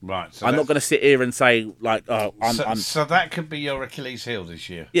 Right. So I'm not going to sit here and say like, oh, So that could be your Achilles heel this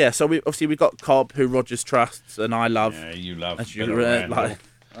year. Yeah. So we've got Cobb, who Rodgers trusts, and I love. Yeah, you love. As Bit you of Randall. like.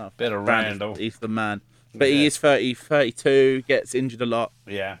 Bit of Randall. He's the man. But he is 32, gets injured a lot.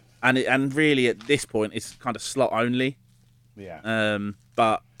 Yeah. And really at this point it's kind of slot only. Yeah.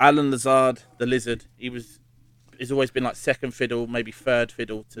 But Alan Lazard, the Lizard, he's always been like second fiddle, maybe third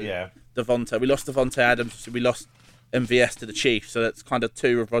fiddle to Devonta. We lost Devonta Adams, so we lost MVS to the Chiefs, so that's kind of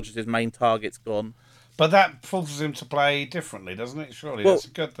two of Rodgers' main targets gone. But that forces him to play differently, doesn't it? Surely that's a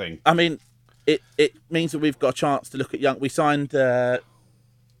good thing. I mean, it means that we've got a chance to look at young. We signed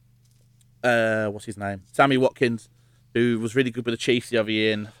what's his name? Sammy Watkins, who was really good with the Chiefs the other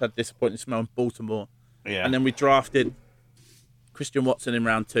year and had a disappointing smell in Baltimore. Yeah. And then we drafted Christian Watson in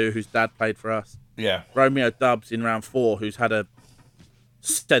round 2, whose dad played for us. Yeah. Romeo Doubs in round 4, who's had a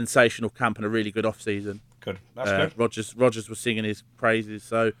sensational camp and a really good off-season. Good. That's good. Rodgers was singing his praises,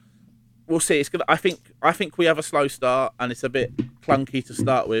 so we'll see. It's good. I think we have a slow start and it's a bit clunky to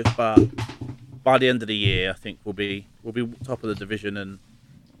start with, but by the end of the year, I think we'll be top of the division and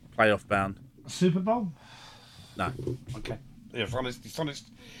playoff bound. Super Bowl? No. Okay. Yeah, it's honest.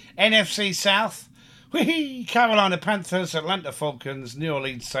 NFC South. Whee! Carolina Panthers, Atlanta Falcons, New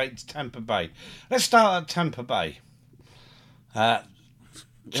Orleans Saints, Tampa Bay. Let's start at Tampa Bay.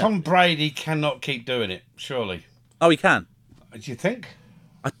 Tom Brady cannot keep doing it, surely. Oh, he can. Do you think?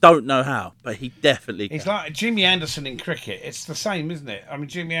 I don't know how, but he definitely He's can. like Jimmy Anderson in cricket. It's the same, isn't it? I mean,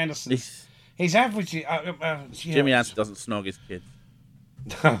 Jimmy Anderson. He's- He's averaging. Jimmy Anderson doesn't snog his kids.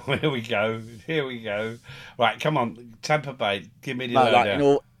 Here we go. Here we go. Right, come on, Tampa Bay. Give me the No, like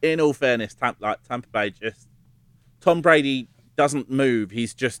lowdown. in all fairness, Tampa Bay just Tom Brady doesn't move.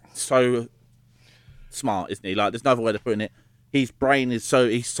 He's just so smart, isn't he? Like there's no other way of putting it. His brain is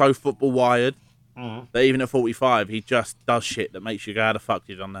he's so football wired that even at 45, he just does shit that makes you go, "How the fuck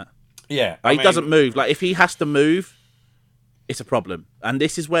did you done that?" Yeah, Like, he doesn't move. Like if he has to move, it's a problem. And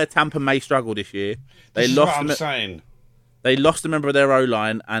this is where Tampa may struggle this year. They This is lost. what I'm saying. They lost a member of their O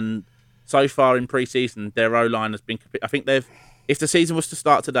line, and so far in pre-season, their O line has been. I think they've. If the season was to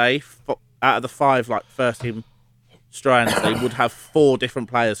start today, out of the 5 like first team strands, they would have 4 different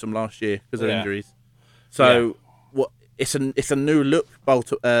players from last year because of injuries. So it's a new look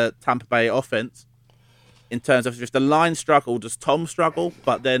Tampa Bay offense in terms of if the line struggle, does Tom struggle?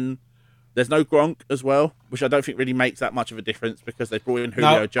 But then there's no Gronk as well, which I don't think really makes that much of a difference because they brought in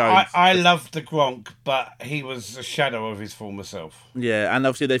Julio Jones. I love the Gronk, but he was a shadow of his former self. Yeah, and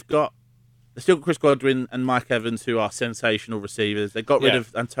obviously they've still got Chris Godwin and Mike Evans, who are sensational receivers. They got rid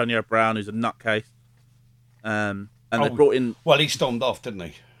of Antonio Brown, who's a nutcase. And they brought in. Well, he stormed off, didn't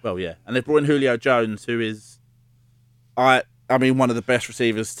he? Well, yeah, and they brought in Julio Jones, who is, I mean, one of the best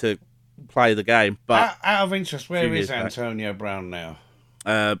receivers to play the game. But out of interest, where is Antonio Brown now?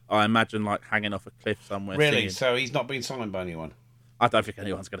 I imagine like hanging off a cliff somewhere. Really? Singing. So he's not been signed by anyone? I don't think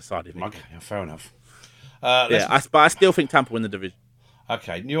anyone's going to sign him. Okay, fair enough. But I still think Tampa win the division.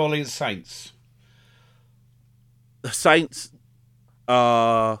 Okay, New Orleans Saints. The Saints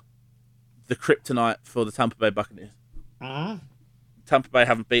are the kryptonite for the Tampa Bay Buccaneers. Tampa Bay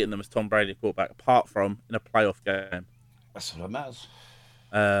haven't beaten them as Tom Brady quarterback, apart from in a playoff game. That's all that matters.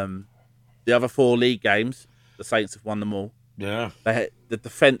 The other 4 league games, the Saints have won them all. Yeah. The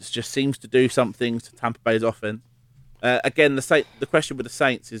defense just seems to do something to Tampa Bay's offense. Again, the question with the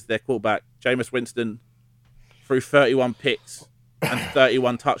Saints is their quarterback, Jameis Winston, threw 31 picks and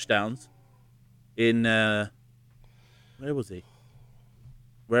 31 touchdowns in where was he?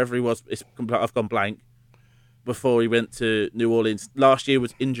 Wherever he was, I've gone blank. Before he went to New Orleans, last year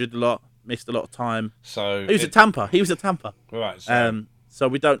was injured a lot, missed a lot of time. So he was at Tampa. Right. So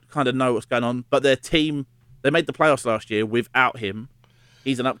we don't kind of know what's going on. But their team, they made the playoffs last year without him.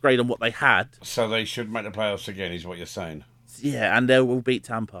 He's an upgrade on what they had. So they should make the playoffs again, is what you're saying? Yeah, and they will beat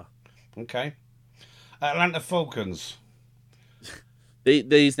Tampa. Okay. Atlanta Falcons.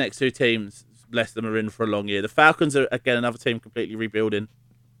 These next 2 teams, bless them, are in for a long year. The Falcons are, again, another team completely rebuilding.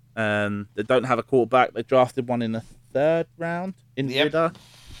 They don't have a quarterback. They drafted one in the 3rd round in Ridder.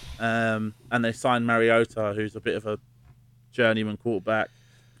 And they signed Mariota, who's a bit of a journeyman quarterback.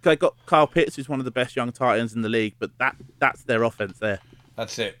 They got Kyle Pitts, who's one of the best young tight ends in the league, but that's their offense there.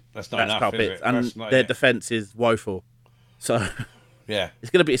 That's it. That's not enough, Kyle Pitts. And their defense is woeful. So yeah,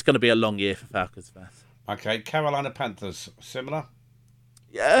 it's gonna be a long year for Falcons fans. Okay, Carolina Panthers, similar.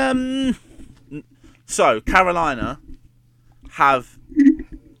 So Carolina have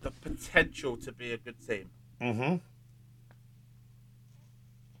the potential to be a good team. Mm-hmm.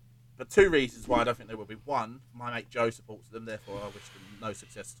 But 2 reasons why I don't think they will be. One, my mate Joe supports them, therefore I wish them no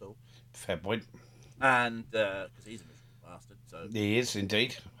success at all. Fair point. And because he's a miserable bastard, so he is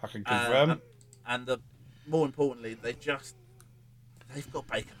indeed. I can confirm. And more importantly, they've got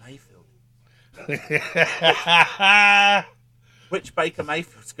Baker Mayfield. Which Baker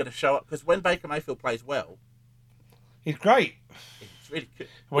Mayfield's going to show up? Because when Baker Mayfield plays well, he's great. He's really good.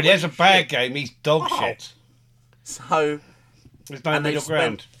 When he has a bad game, he's dog shit. So there's no middle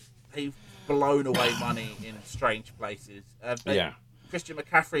ground. He's blown away money in strange places. Christian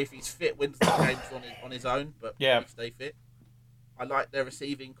McCaffrey, if he's fit, wins the games on his own, but he stay fit. I like their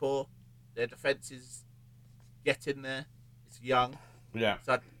receiving core. Their defense is getting there. It's young. Yeah.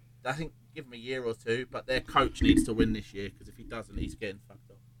 So I think give him a year or 2, but their coach needs to win this year because if he doesn't, he's getting fucked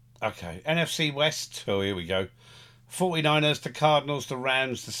up. Okay. NFC West. Oh, here we go. 49ers, the Cardinals, the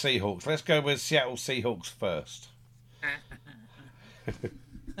Rams, the Seahawks. Let's go with Seattle Seahawks first.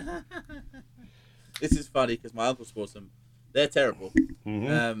 This is funny because my uncle sports them. They're terrible.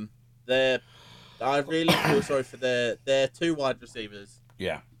 Mm-hmm. I really feel sorry for their 2 wide receivers.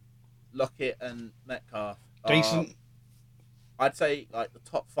 Yeah. Lockett and Metcalf. Decent. I'd say like the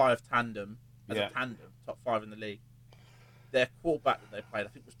top 5 tandem a tandem, top 5 in the league. Their quarterback that they played, I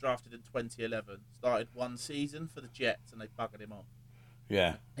think, was drafted in 2011. Started 1 season for the Jets, and they buggered him off.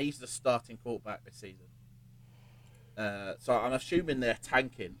 Yeah. He's the starting quarterback this season. So I'm assuming they're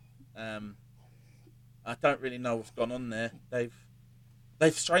tanking. I don't really know what's gone on there. They've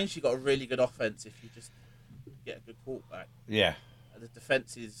strangely got a really good offense if you just get a good quarterback. Yeah. the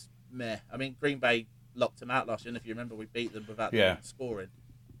defence is meh. I mean, Green Bay locked them out last year, and if you remember, we beat them without them scoring.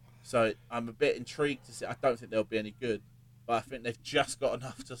 So I'm a bit intrigued to see. I don't think they'll be any good, but I think they've just got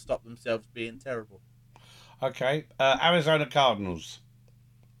enough to stop themselves being terrible. Okay. Arizona Cardinals.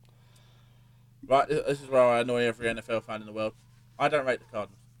 Right, this is where I annoy every NFL fan in the world. I don't rate the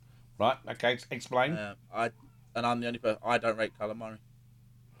Cardinals. Right. Okay. Explain. I'm the only person. I don't rate Kyler Murray.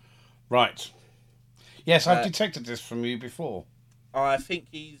 Right. Yes, I've detected this from you before. I think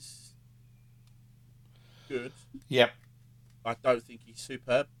he's good. Yep. I don't think he's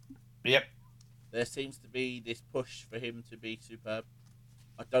superb. Yep. There seems to be this push for him to be superb.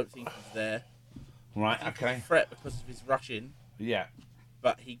 I don't think he's there. Right. Okay. He's a threat because of his rushing. Yeah.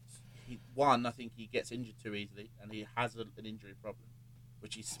 But I think he gets injured too easily, and he has an injury problem,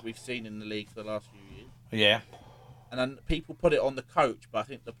 which we've seen in the league for the last few years. Yeah. And then people put it on the coach, but I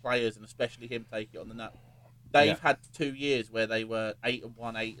think the players, and especially him, take it on the nut. They've had 2 years where they were 8-1,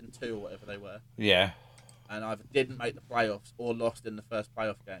 8-2, or whatever they were. Yeah. And either didn't make the playoffs or lost in the first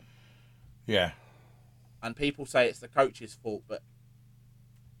playoff game. Yeah. And people say it's the coach's fault, but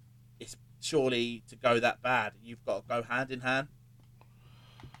it's surely to go that bad, you've got to go hand in hand.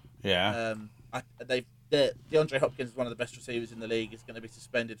 Yeah. DeAndre Hopkins is one of the best receivers in the league. Is going to be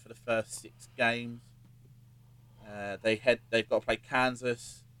suspended for the first 6 games. They've got to play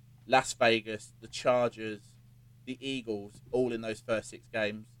Kansas, Las Vegas, the Chargers, the Eagles, all in those first 6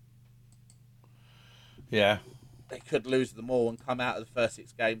 games. Yeah. They could lose them all and come out of the first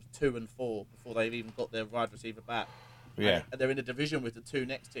 6 games 2-4 before they've even got their wide receiver back. Yeah. And they're in a division with the 2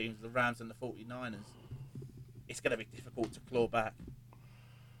 next teams, the Rams and the 49ers. It's going to be difficult to claw back.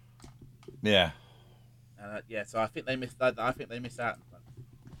 Yeah. So I think they missed that. I think they missed out.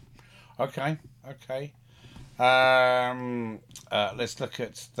 Okay. Let's look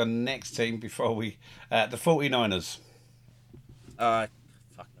at the next team before we... the 49ers. Fuck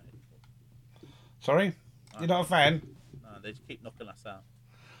that. Sorry? You're not a fan? No, they just keep knocking us out.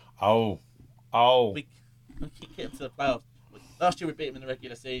 Oh. We keep getting to the playoffs. Last year we beat them in the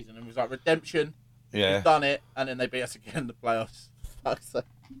regular season, and it was like redemption. Yeah. We've done it, and then they beat us again in the playoffs. Fuck's sake.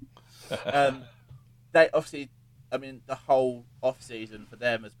 They obviously, I mean, the whole off season for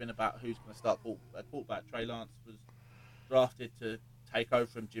them has been about who's going to start quarterback. Trey Lance was drafted to take over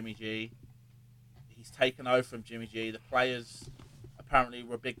from Jimmy G. He's taken over from Jimmy G. The players apparently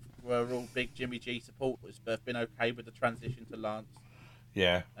were all big Jimmy G supporters, but have been okay with the transition to Lance.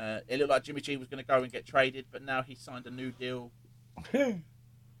 Yeah. It looked like Jimmy G was going to go and get traded, but now he's signed a new deal.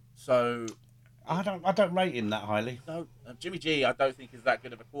 So I don't rate him that highly. No, Jimmy G, I don't think is that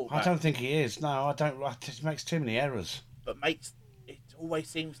good of a quarterback. I don't think he is. No, I don't. He makes too many errors. But it always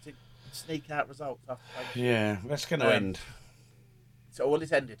seems to sneak out results after. Yeah, that's going to end. So all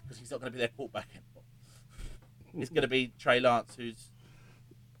it's ended because he's not going to be their quarterback anymore. It's going to be Trey Lance, who's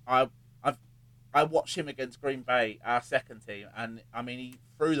I watched him against Green Bay, our second team, and I mean he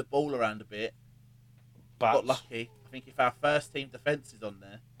threw the ball around a bit, but got lucky. I think if our first team defense is on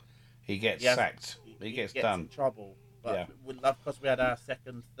there, he gets sacked. He gets done. In trouble. But we'd love because we had our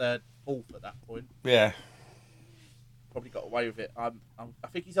second, third, fourth at that point. Yeah. Probably got away with it. I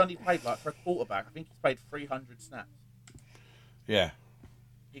think he's only played for a quarterback. I think he's played 300 snaps. Yeah.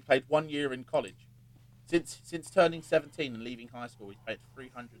 He played 1 year in college. Since turning 17 and leaving high school, he's played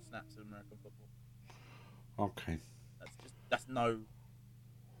 300 snaps of American football. Okay. That's not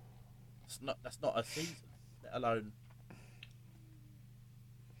a season, let alone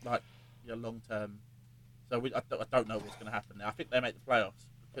like your long term. So I don't know what's going to happen there. I think they make the playoffs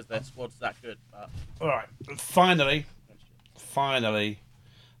because their squad's that good. But all right, finally,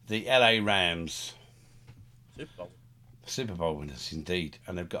 the LA Rams. Super Bowl winners, indeed,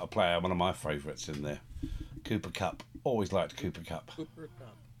 and they've got a player, one of my favourites in there, Cooper Kupp. Always liked Cooper Kupp.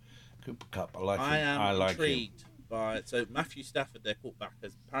 Cooper Kupp, I like him. I am intrigued by so Matthew Stafford, their quarterback,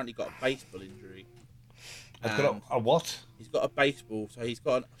 has apparently got a baseball injury. He's got a what? He's got a baseball, so he's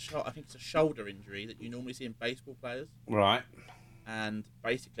got I think it's a shoulder injury that you normally see in baseball players. Right. And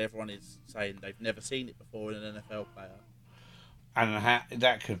basically everyone is saying they've never seen it before in an NFL player. And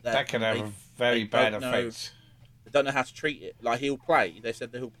that could have a very bad effect. They don't know how to treat it. Like he'll play. They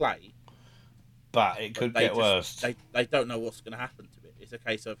said that he'll play. But it could get worse. They don't know what's going to happen to it. It's a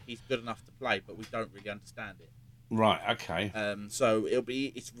case of he's good enough to play, but we don't really understand it. Right. Okay. So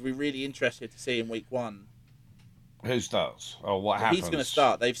we're really interested to see in week 1. Who starts or what happens? He's going to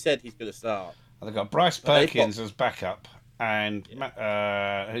start. They've said he's going to start. They've got Bryce Perkins as backup, and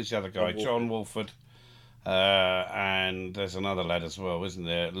who's the other guy? John Wolford. And there's another lad as well, isn't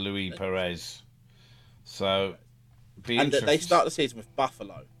there? Luis Perez. So, and they start the season with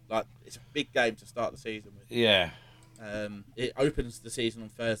Buffalo. Like it's a big game to start the season with. Yeah. It opens the season on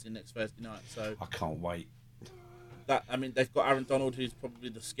next Thursday night. So I can't wait. They've got Aaron Donald, who's probably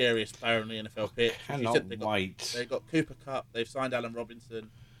the scariest player on the NFL pitch. Cannot wait. They've got Cooper Kupp. They've signed Allen Robinson.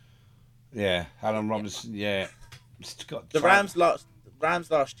 Yeah, Allen Robinson. Yeah, the Rams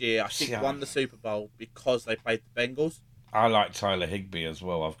last year, I think, won the Super Bowl because they played the Bengals. I like Tyler Higbee as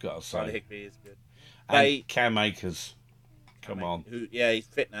well. I've got to say, Tyler Higbee is good. And Cam Akers. Come on. He's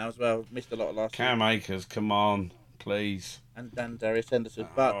fit now as well. Missed a lot of last year. Cam Akers, come on, please. And Darius Henderson,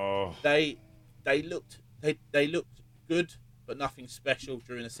 but they looked good, but nothing special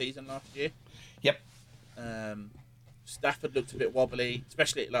during the season last year. Yep. Stafford looked a bit wobbly,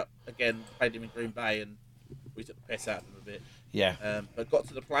 especially again played him in Green Bay, and we took the piss out of him a bit. Yeah. But got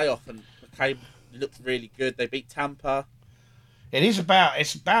to the playoff and looked really good. They beat Tampa. It's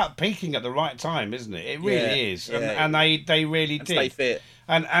about peaking at the right time, isn't it? It really is, and they really did. Stay fit.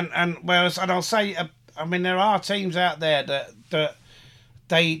 And I'll say, I mean, there are teams out there that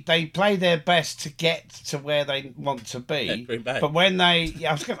they play their best to get to where they want to be. Yeah, Green Bay. But when I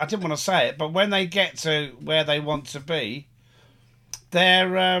didn't want to say it, but when they get to where they want to be, they've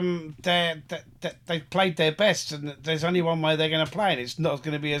played their best, and there's only one way they're going to play, and it's not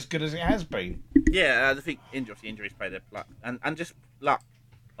going to be as good as it has been. Yeah, I think injuries play their luck, and just luck.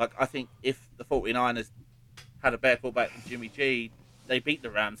 Like, I think if the 49ers had a better quarterback than Jimmy G, they beat the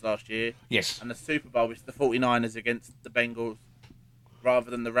Rams last year. Yes. And the Super Bowl was the 49ers against the Bengals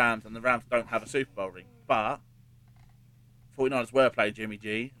rather than the Rams, and the Rams don't have a Super Bowl ring. But 49ers were playing Jimmy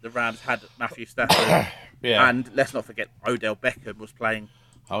G. The Rams had Matthew Stafford. Yeah. And let's not forget, Odell Beckham was playing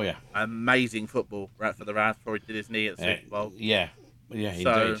amazing football right for the Rams before he did his knee at the Super Bowl. Yeah,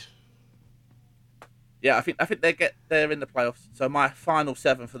 indeed. Yeah, I think they're in the playoffs. So my final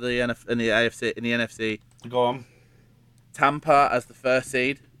 7 for the NFC. Go on. Tampa as the first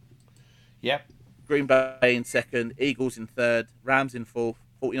seed. Yep. Green Bay in second. Eagles in third. Rams in fourth.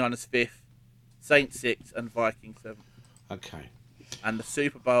 49ers fifth. Saints 6th and Vikings 7th. Okay. And the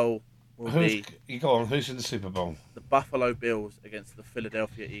Super Bowl will be... You go on. Who's in the Super Bowl? The Buffalo Bills against the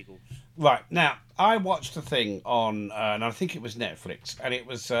Philadelphia Eagles. Right. Now, I watched a thing on, and I think it was Netflix, and it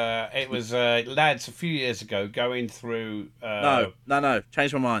was lads a few years ago going through... No.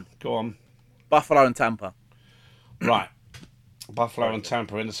 Change my mind. Go on. Buffalo and Tampa. Right. Buffalo and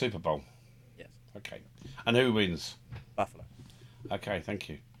Tampa in the Super Bowl. Yes. Okay. And who wins? Buffalo. Okay, thank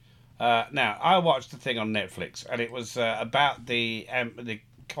you. Now, I watched the thing on Netflix, and it was about the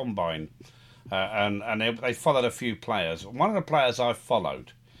Combine, and they followed a few players. One of the players I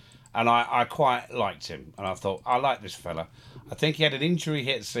followed, and I quite liked him, and I thought, I like this fella. I think he had an injury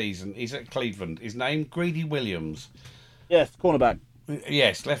hit season. He's at Cleveland. His name, Greedy Williams. Yes, cornerback.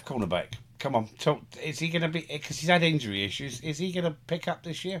 Yes, left cornerback. Come on, is he going to be, because he's had injury issues, is he going to pick up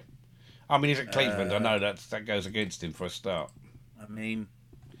this year? I mean, he's at Cleveland. I know that goes against him for a start. I mean,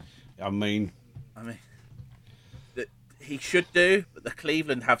 he should do, but the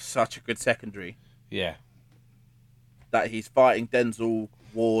Cleveland have such a good secondary. Yeah. That he's fighting Denzel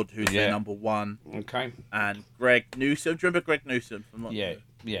Ward, who's their number one. Okay. And Greg Newsome. Do you remember Greg Newsome? Yeah.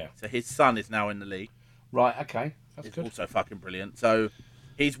 So his son is now in the league. Right, okay. That's He's good. also fucking brilliant. So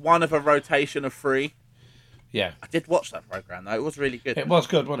he's one of a rotation of 3. Yeah. I did watch that program though. It was really good. It was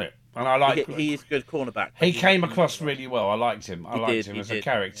good, wasn't it? And I like. He is good cornerback. He came across really well. I liked him. I liked him as a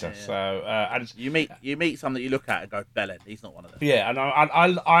character. Yeah. So and you meet some that you look at and go, Belen. He's not one of them. Yeah, and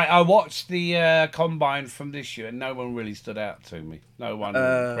I watched the Combine from this year, and no one really stood out to me. No one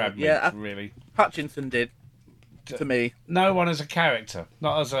grabbed me really. Hutchinson did. To me, no one as a character,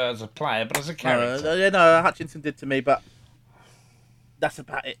 not as a player, but as a character. No, Hutchinson did to me, but that's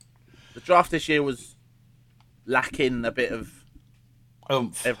about it. The draft this year was lacking a bit of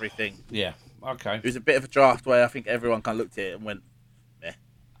everything. Yeah, okay. It was a bit of a draft where I think everyone kind of looked at it and went, "Meh."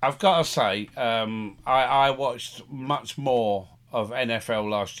 I've got to say, I watched much more of NFL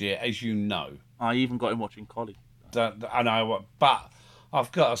last year, as you know. I even got him watching college. But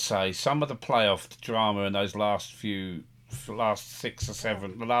I've got to say, some of the playoff drama in those last 6 or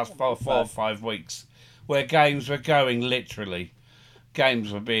 7, the last 4 or 5 weeks, where games were going literally,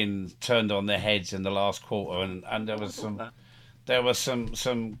 games were being turned on their heads in the last quarter, and there was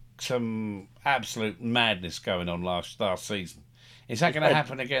some absolute madness going on last season. Is that going to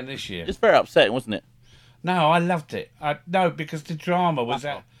happen again this year? It's very upsetting, wasn't it? No, I loved it. Because the drama was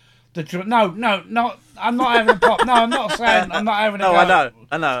that. I'm not having a pop. No, I'm not saying I'm not having a go.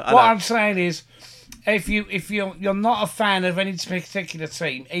 I know. What I'm saying is, if you're not a fan of any particular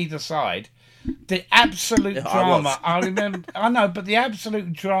team, either side, the absolute drama. I know, but the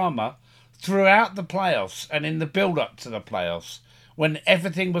absolute drama throughout the playoffs and in the build-up to the playoffs, when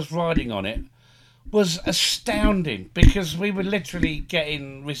everything was riding on it, was astounding because we were literally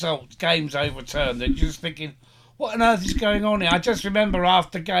getting results, games overturned, and just thinking, what on earth is going on here? I just remember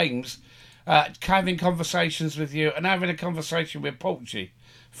after games having conversations with you and having a conversation with Porchy,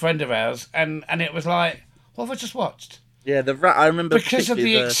 friend of ours, and it was like, what have I just watched? Yeah, I remember Because of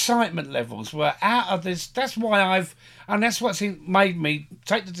the excitement levels were out of this. That's why that's what's made me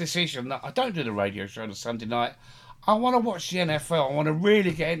take the decision that I don't do the radio show on a Sunday night. I want to watch the NFL. I want to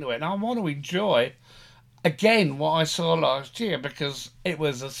really get into it, and I want to enjoy again what I saw last year because it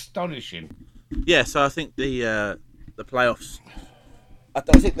was astonishing. Yeah, so I think the playoffs. I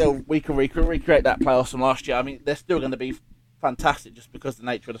don't think we can recreate that playoffs from last year. I mean, they're still going to be fantastic just because of the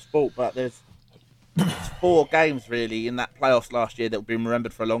nature of the sport, but there's 4 games really in that playoffs last year that will be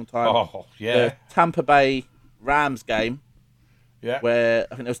remembered for a long time. Oh, yeah. The Tampa Bay Rams game, Yeah. where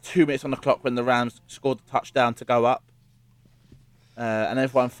I think there was 2 minutes on the clock when the Rams scored the touchdown to go up, and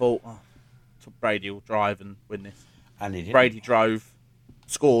everyone thought, Brady will drive and win this. And he did. Brady drove,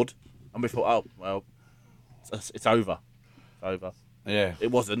 scored, and we thought, oh well, it's over. It's over. Yeah.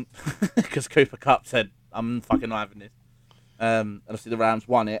 It wasn't because Cooper Kupp said, "I'm fucking not having this." And obviously the Rams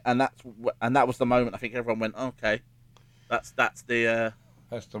won it, and that was the moment I think everyone went, okay, that's the winner.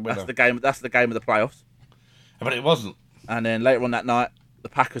 That's the game of the playoffs. But it wasn't. And then later on that night, the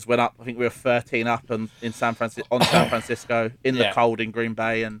Packers went up. I think we were 13 up in San Francisco in the cold in Green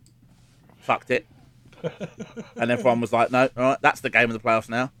Bay and fucked it. And everyone was like, no, all right, that's the game of the playoffs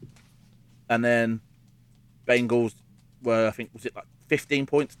now. And then Bengals were, I think, was it like 15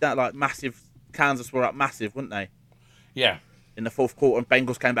 points down, like massive. Kansas were up massive, weren't they? Yeah. In the fourth quarter, and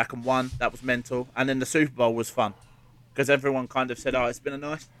Bengals came back and won. That was mental. And then the Super Bowl was fun because everyone kind of said, "Oh, it's been a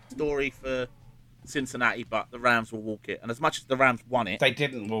nice story for Cincinnati, but the Rams will walk it." And as much as the Rams won it, they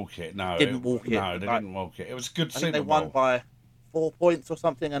didn't walk it. No, didn't walk it. No, they didn't walk it. It was a good I Super think they Bowl. won by 4 points or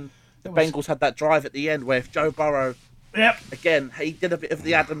something, and the Bengals had that drive at the end where if Joe Burrow. Yep. Again, he did a bit of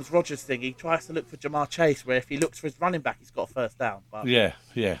the Adams Rogers thing. He tries to look for Jamar Chase, where if he looks for his running back, he's got a first down. But... Yeah.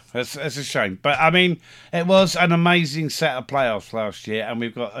 That's a shame. But, I mean, it was an amazing set of playoffs last year, and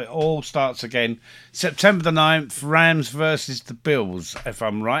we've got it all starts again. September the 9th, Rams versus the Bills, if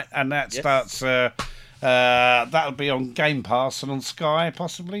I'm right. And that starts... that'll be on Game Pass and on Sky,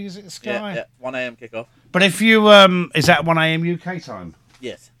 possibly. Is it Sky? Yeah, 1 a.m. kickoff. But if you... is that 1 a.m. UK time?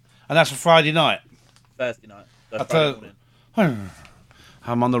 Yes. And that's a Friday night? Thursday night.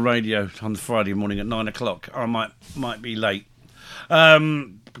 I'm on the radio on the Friday morning at 9 o'clock. I might be late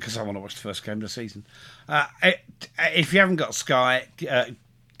because I want to watch the first game of the season. If you haven't got Sky,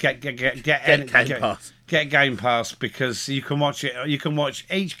 get Game Pass. Get Game Pass because you can watch it. You can watch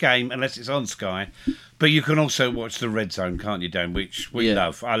each game unless it's on Sky, but you can also watch the Red Zone, can't you, Dan? Which we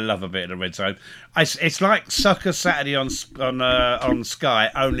love. I love a bit of the Red Zone. It's like Soccer Saturday on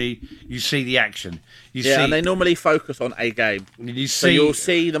Sky. Only you see the action. And they normally focus on a game. So you'll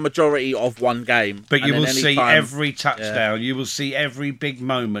see the majority of one game, but you will see every touchdown. Yeah. You will see every big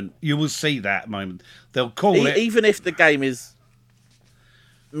moment. You will see that moment. They'll call it, even if the game is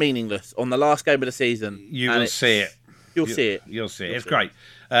meaningless on the last game of the season. You will see it. You'll see it. You'll see it. It's great.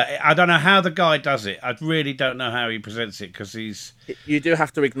 I don't know how the guy does it. I really don't know how he presents it because he's... You do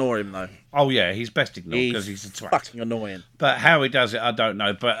have to ignore him, though. Oh, yeah. He's best ignored because he's a twat. Fucking annoying. But how he does it, I don't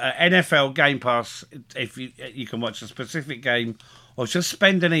know. But NFL Game Pass, if you can watch a specific game or just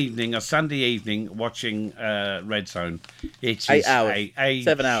spend an evening, a Sunday evening, watching Red Zone. It's 8 hours.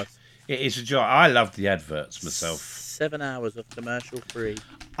 7 hours. It is a joy. I love the adverts myself. 7 hours of commercial-free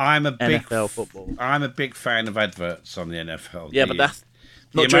NFL football. I'm a big fan of adverts on the NFL. Yeah, but that's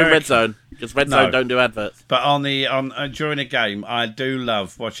not during Red Zone because Red Zone don't do adverts. But during a game, I do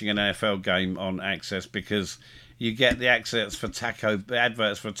love watching an NFL game on Access because you get the adverts for Taco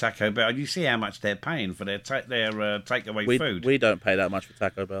Bell, and you see how much they're paying for their takeaway food. We don't pay that much for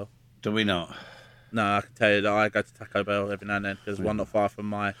Taco Bell. Do we not? No, I can tell you that I go to Taco Bell every now and then because one not far from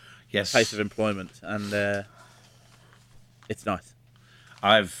my place of employment, and it's nice.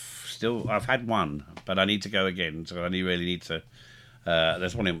 I've had one, but I need to go again. So I really need to.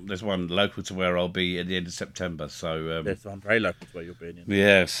 There's one local to where I'll be at the end of September. So there's one very local to where you'll be.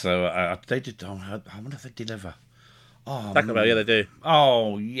 Yeah. So they did. I wonder if they deliver. Oh, Taco Bell, yeah, they do.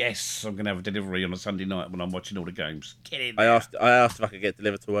 Oh yes, I'm gonna have a delivery on a Sunday night when I'm watching all the games. Get in there. I asked if I could get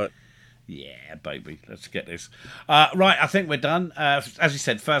delivered to work. Yeah, baby, let's get this. Right, I think we're done. As you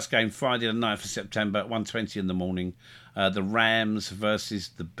said, first game Friday the 9th of September at 1:20 in the morning. The Rams versus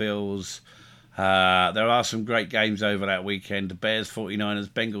the Bills. There are some great games over that weekend. The Bears, 49ers,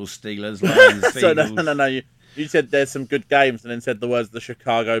 Bengals, Steelers, Lions, Eagles. No. You said there's some good games, and then said the words the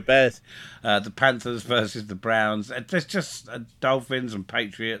Chicago Bears. The Panthers versus the Browns. There's just Dolphins and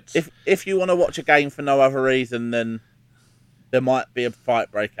Patriots. If you want to watch a game for no other reason, then there might be a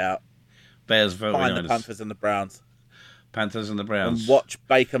fight break out. Bears find the Panthers and the Browns. Panthers and the Browns. And watch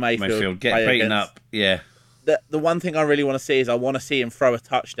Baker Mayfield get beaten up. Yeah. The one thing I really want to see is I want to see him throw a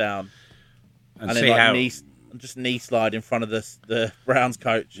touchdown and see how knee slide in front of the Browns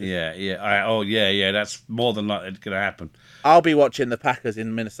coach. Yeah. That's more than likely going to happen. I'll be watching the Packers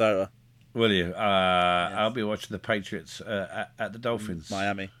in Minnesota. Will you? Yes. I'll be watching the Patriots at the Dolphins.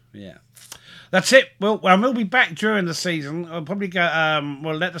 Miami. Yeah. That's it. Well, we'll be back during the season. I'll probably go.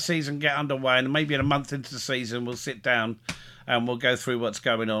 We'll let the season get underway, and maybe in a month into the season, we'll sit down and we'll go through what's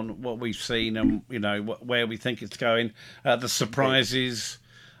going on, what we've seen, and where we think it's going, the surprises,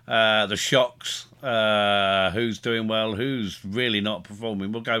 the shocks, who's doing well, who's really not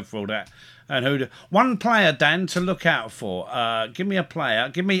performing. We'll go through all that. And one player, Dan, to look out for. Give me a player.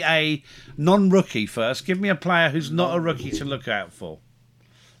 Give me a non-rookie first. Give me a player who's not a rookie to look out for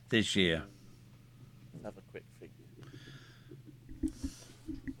this year. Have a quick think.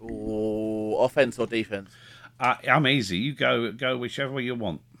 Ooh, offense or defense? I'm easy. You go whichever you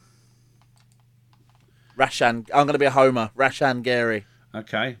want. I'm going to be a homer. Rashan Gary.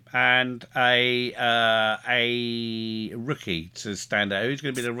 Okay, and a rookie to stand out. Who's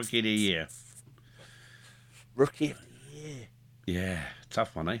going to be the rookie of the year? Rookie of the year. Yeah,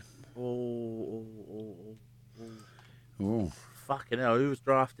 tough one, eh? Oh. Fucking hell, who was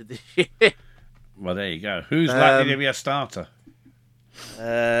drafted this year? Well, there you go. Who's likely to be a starter?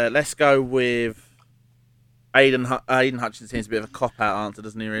 Let's go with Aiden Hutchinson. Seems a bit of a cop-out answer,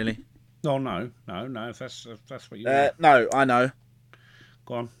 doesn't he, really? Oh, no. If that's what you want. No, I know.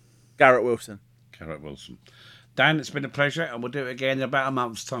 Go on. Garrett Wilson. Dan, it's been a pleasure, and we'll do it again in about a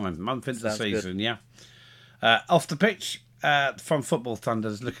month's time. Month into the season, good. Yeah. Off the pitch, from Football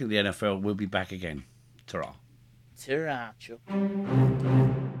Thunders, looking at the NFL, we'll be back again. Ta-ra. Ta-ra, Chuck.